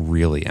not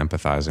really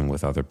empathizing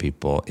with other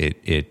people.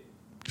 It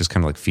just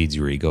kind of like feeds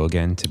your ego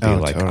again to be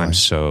like, totally. I'm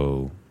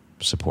so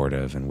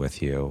supportive and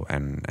with you,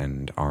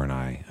 and aren't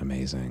I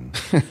amazing?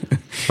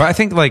 But I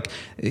think like,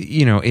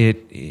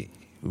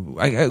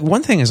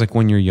 one thing is like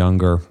when you're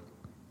younger,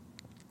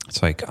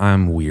 it's like,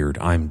 I'm weird,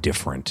 I'm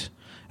different,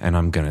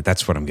 and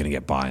that's what I'm gonna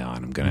get by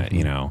on. I'm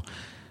gonna,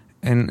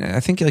 and I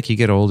think like you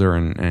get older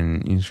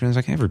and it's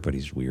like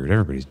everybody's weird,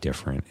 everybody's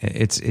different.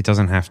 It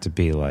doesn't have to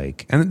be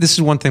like, and this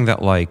is one thing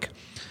that like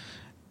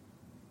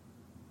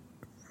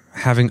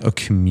having a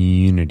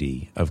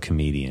community of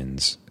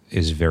comedians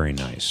is very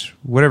nice.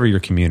 Whatever your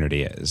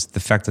community is,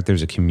 the fact that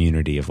there's a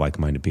community of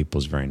like-minded people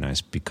is very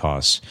nice,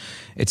 because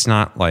it's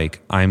not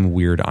like I'm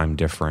weird, I'm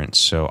different,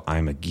 so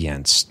I'm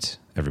against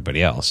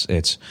everybody else.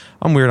 It's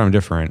I'm weird, I'm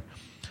different,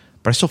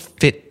 but I still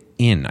fit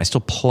in. I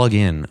still plug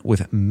in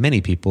with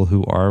many people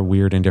who are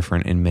weird and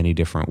different in many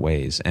different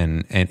ways,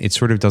 and it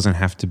sort of doesn't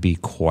have to be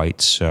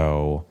quite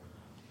so.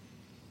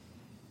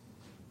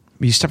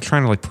 You stop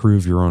trying to like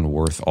prove your own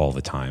worth all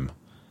the time.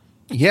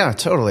 Yeah,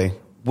 totally.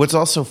 What's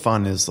also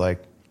fun is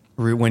like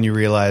when you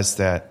realize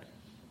that,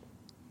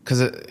 because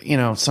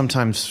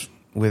sometimes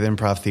with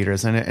improv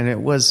theaters, and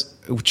it was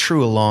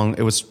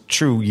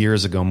true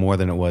years ago more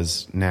than it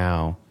was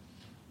now.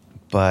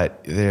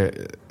 But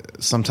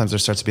sometimes there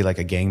starts to be like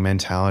a gang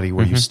mentality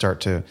where you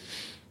start to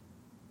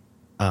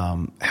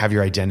have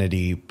your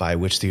identity by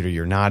which theater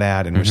you're not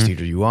at and which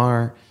theater you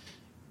are.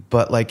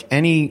 But like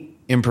any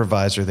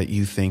improviser that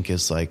you think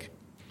is like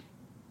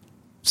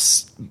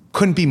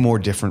couldn't be more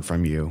different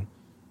from you,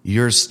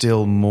 you're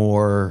still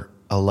more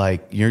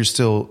alike.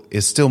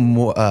 It's still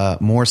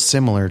more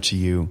similar to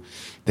you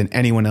than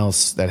anyone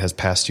else that has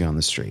passed you on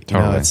the street. You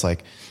know, it's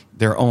like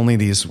there are only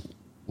these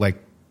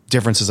like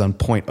differences on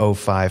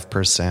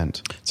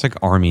 0.05%. It's like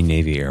Army,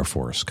 Navy, Air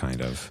Force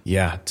kind of.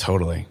 Yeah,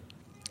 totally.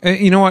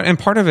 You know what? And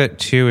part of it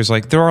too is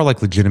like there are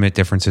like legitimate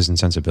differences in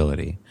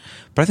sensibility,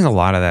 but I think a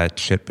lot of that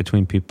shit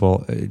between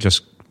people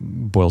just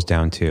boils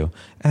down to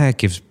it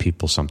gives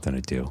people something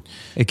to do.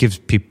 It gives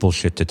people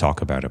shit to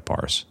talk about at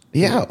bars.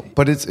 Yeah,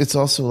 but it's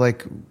also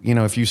like, you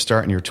know, if you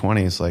start in your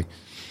 20s,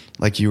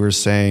 like you were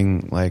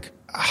saying, like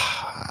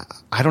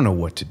I don't know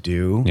what to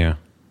do. Yeah.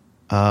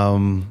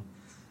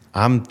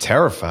 I'm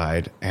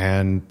terrified,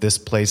 and this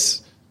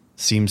place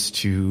seems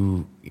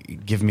to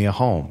give me a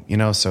home, you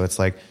know? So it's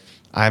like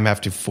I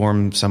have to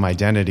form some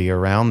identity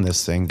around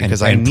this thing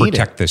because I need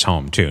protect this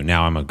home too.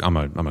 Now I'm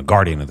a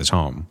guardian of this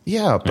home.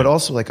 Yeah, but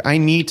also like I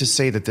need to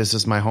say that this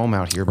is my home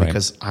out here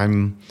because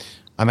I'm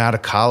out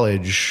of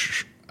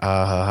college,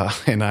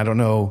 and I don't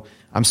know.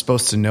 I'm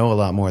supposed to know a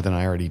lot more than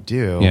I already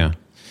do. Yeah,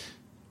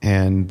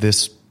 and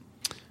this,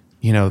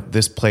 you know,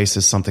 this place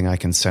is something I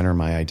can center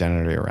my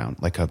identity around,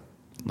 like a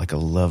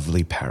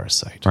lovely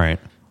parasite. Right.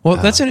 Well,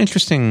 that's an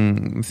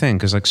interesting thing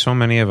because like so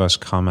many of us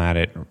come at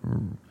it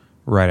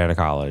right out of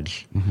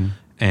college,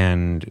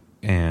 and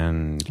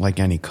like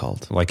any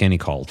cult,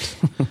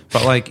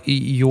 but like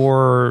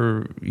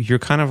your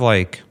kind of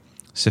like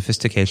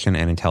sophistication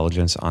and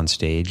intelligence on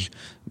stage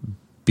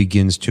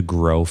begins to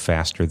grow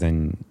faster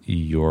than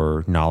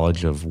your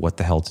knowledge of what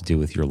the hell to do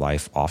with your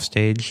life off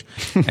stage.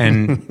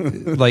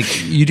 And like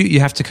you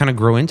have to kind of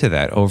grow into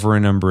that over a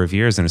number of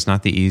years. And it's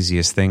not the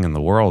easiest thing in the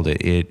world.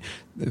 It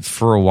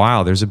for a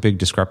while, there's a big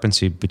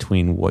discrepancy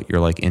between what you're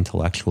like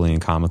intellectually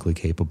and comically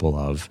capable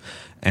of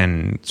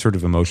and sort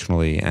of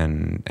emotionally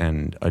and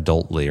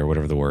adultly, or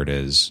whatever the word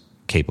is,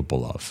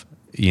 capable of.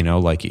 You know,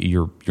 like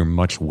you're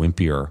much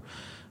wimpier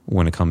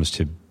when it comes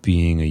to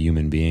being a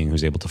human being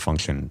who's able to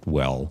function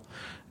well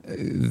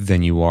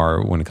than you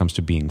are when it comes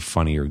to being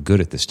funny or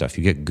good at this stuff.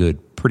 You get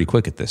good pretty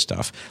quick at this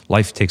stuff.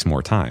 Life takes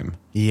more time.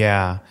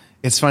 Yeah.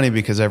 It's funny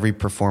because every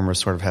performer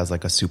sort of has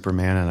like a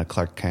Superman and a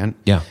Clark Kent.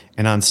 Yeah.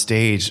 And on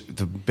stage,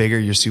 the bigger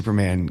your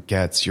Superman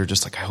gets, you're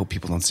just like, I hope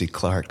people don't see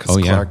Clark because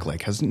Clark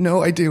like has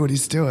no idea what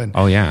he's doing.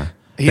 Oh, yeah.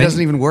 He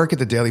doesn't even work at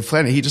the Daily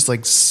Planet. He just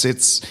like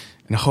sits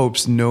and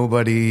hopes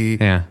nobody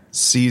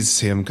sees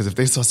him, because if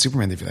they saw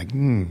Superman, they'd be like,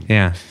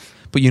 Yeah.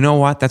 But you know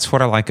what? That's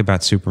what I like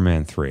about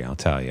Superman 3, I'll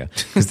tell you.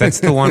 Because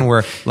that's the one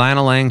where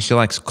Lana Lang, she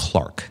likes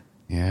Clark.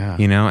 Yeah.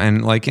 You know,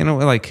 and like, you know,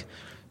 like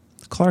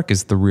Clark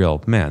is the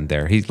real man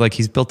there.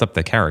 He's built up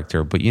the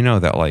character, but you know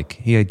that like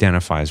he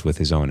identifies with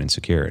his own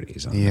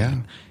insecurities. Yeah. That.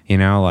 You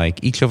know,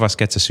 like each of us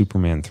gets a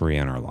Superman 3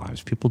 in our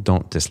lives. People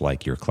don't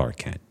dislike your Clark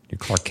Kent. Your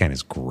Clark Kent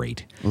is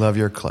great. Love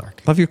your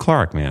Clark. Love your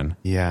Clark, man.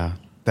 Yeah.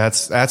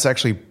 That's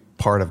actually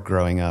part of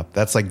growing up.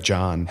 That's like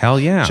John. Hell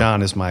yeah.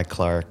 John is my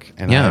Clark.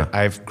 And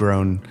I've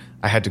grown.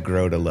 I had to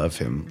grow to love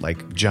him.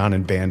 Like John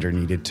and Bander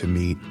needed to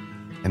meet,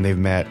 and they've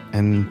met,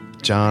 and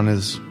John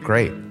is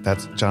great.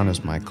 John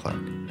is my Clark.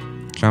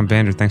 John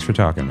Bander, thanks for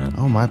talking, man.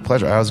 Oh, my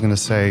pleasure. I was going to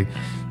say,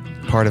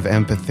 part of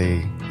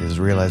empathy is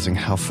realizing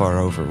how far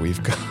over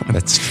we've gone.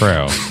 That's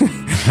true.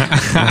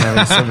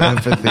 Having some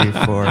empathy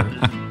for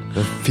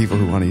the people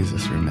who want to use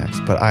this room next.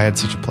 But I had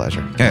such a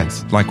pleasure.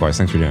 Thanks. Likewise.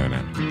 Thanks for doing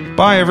it.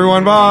 Bye,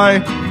 everyone. Bye.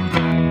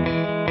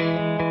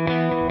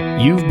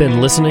 You've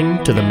been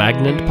listening to the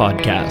Magnet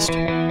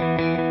Podcast.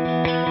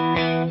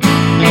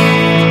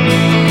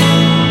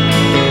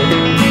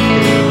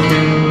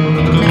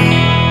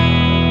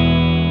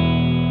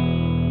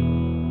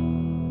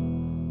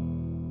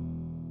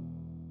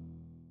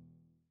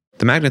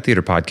 The Magnet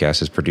Theater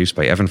Podcast is produced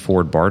by Evan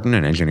Ford Barden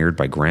and engineered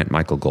by Grant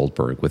Michael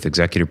Goldberg, with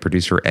executive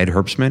producer Ed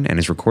Herbstman, and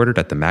is recorded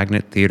at the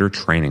Magnet Theater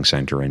Training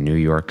Center in New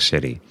York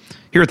City.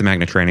 Here at the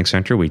Magnet Training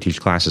Center, we teach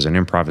classes in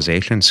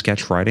improvisation,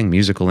 sketch writing,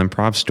 musical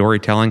improv,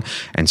 storytelling,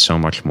 and so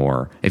much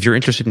more. If you're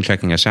interested in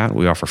checking us out,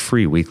 we offer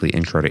free weekly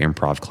intro to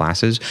improv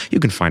classes.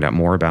 You can find out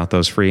more about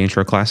those free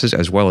intro classes,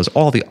 as well as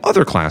all the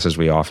other classes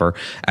we offer,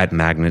 at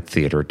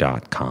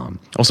magnettheater.com.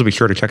 Also, be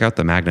sure to check out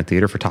the Magnet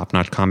Theater for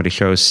top-notch comedy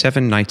shows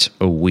 7 nights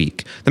a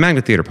week. The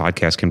Magnet Theater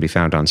Podcast can be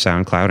found on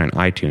SoundCloud and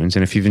iTunes,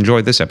 and if you've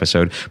enjoyed this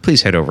episode,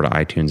 please head over to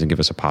iTunes and give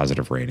us a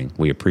positive rating.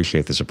 We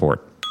appreciate the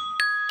support.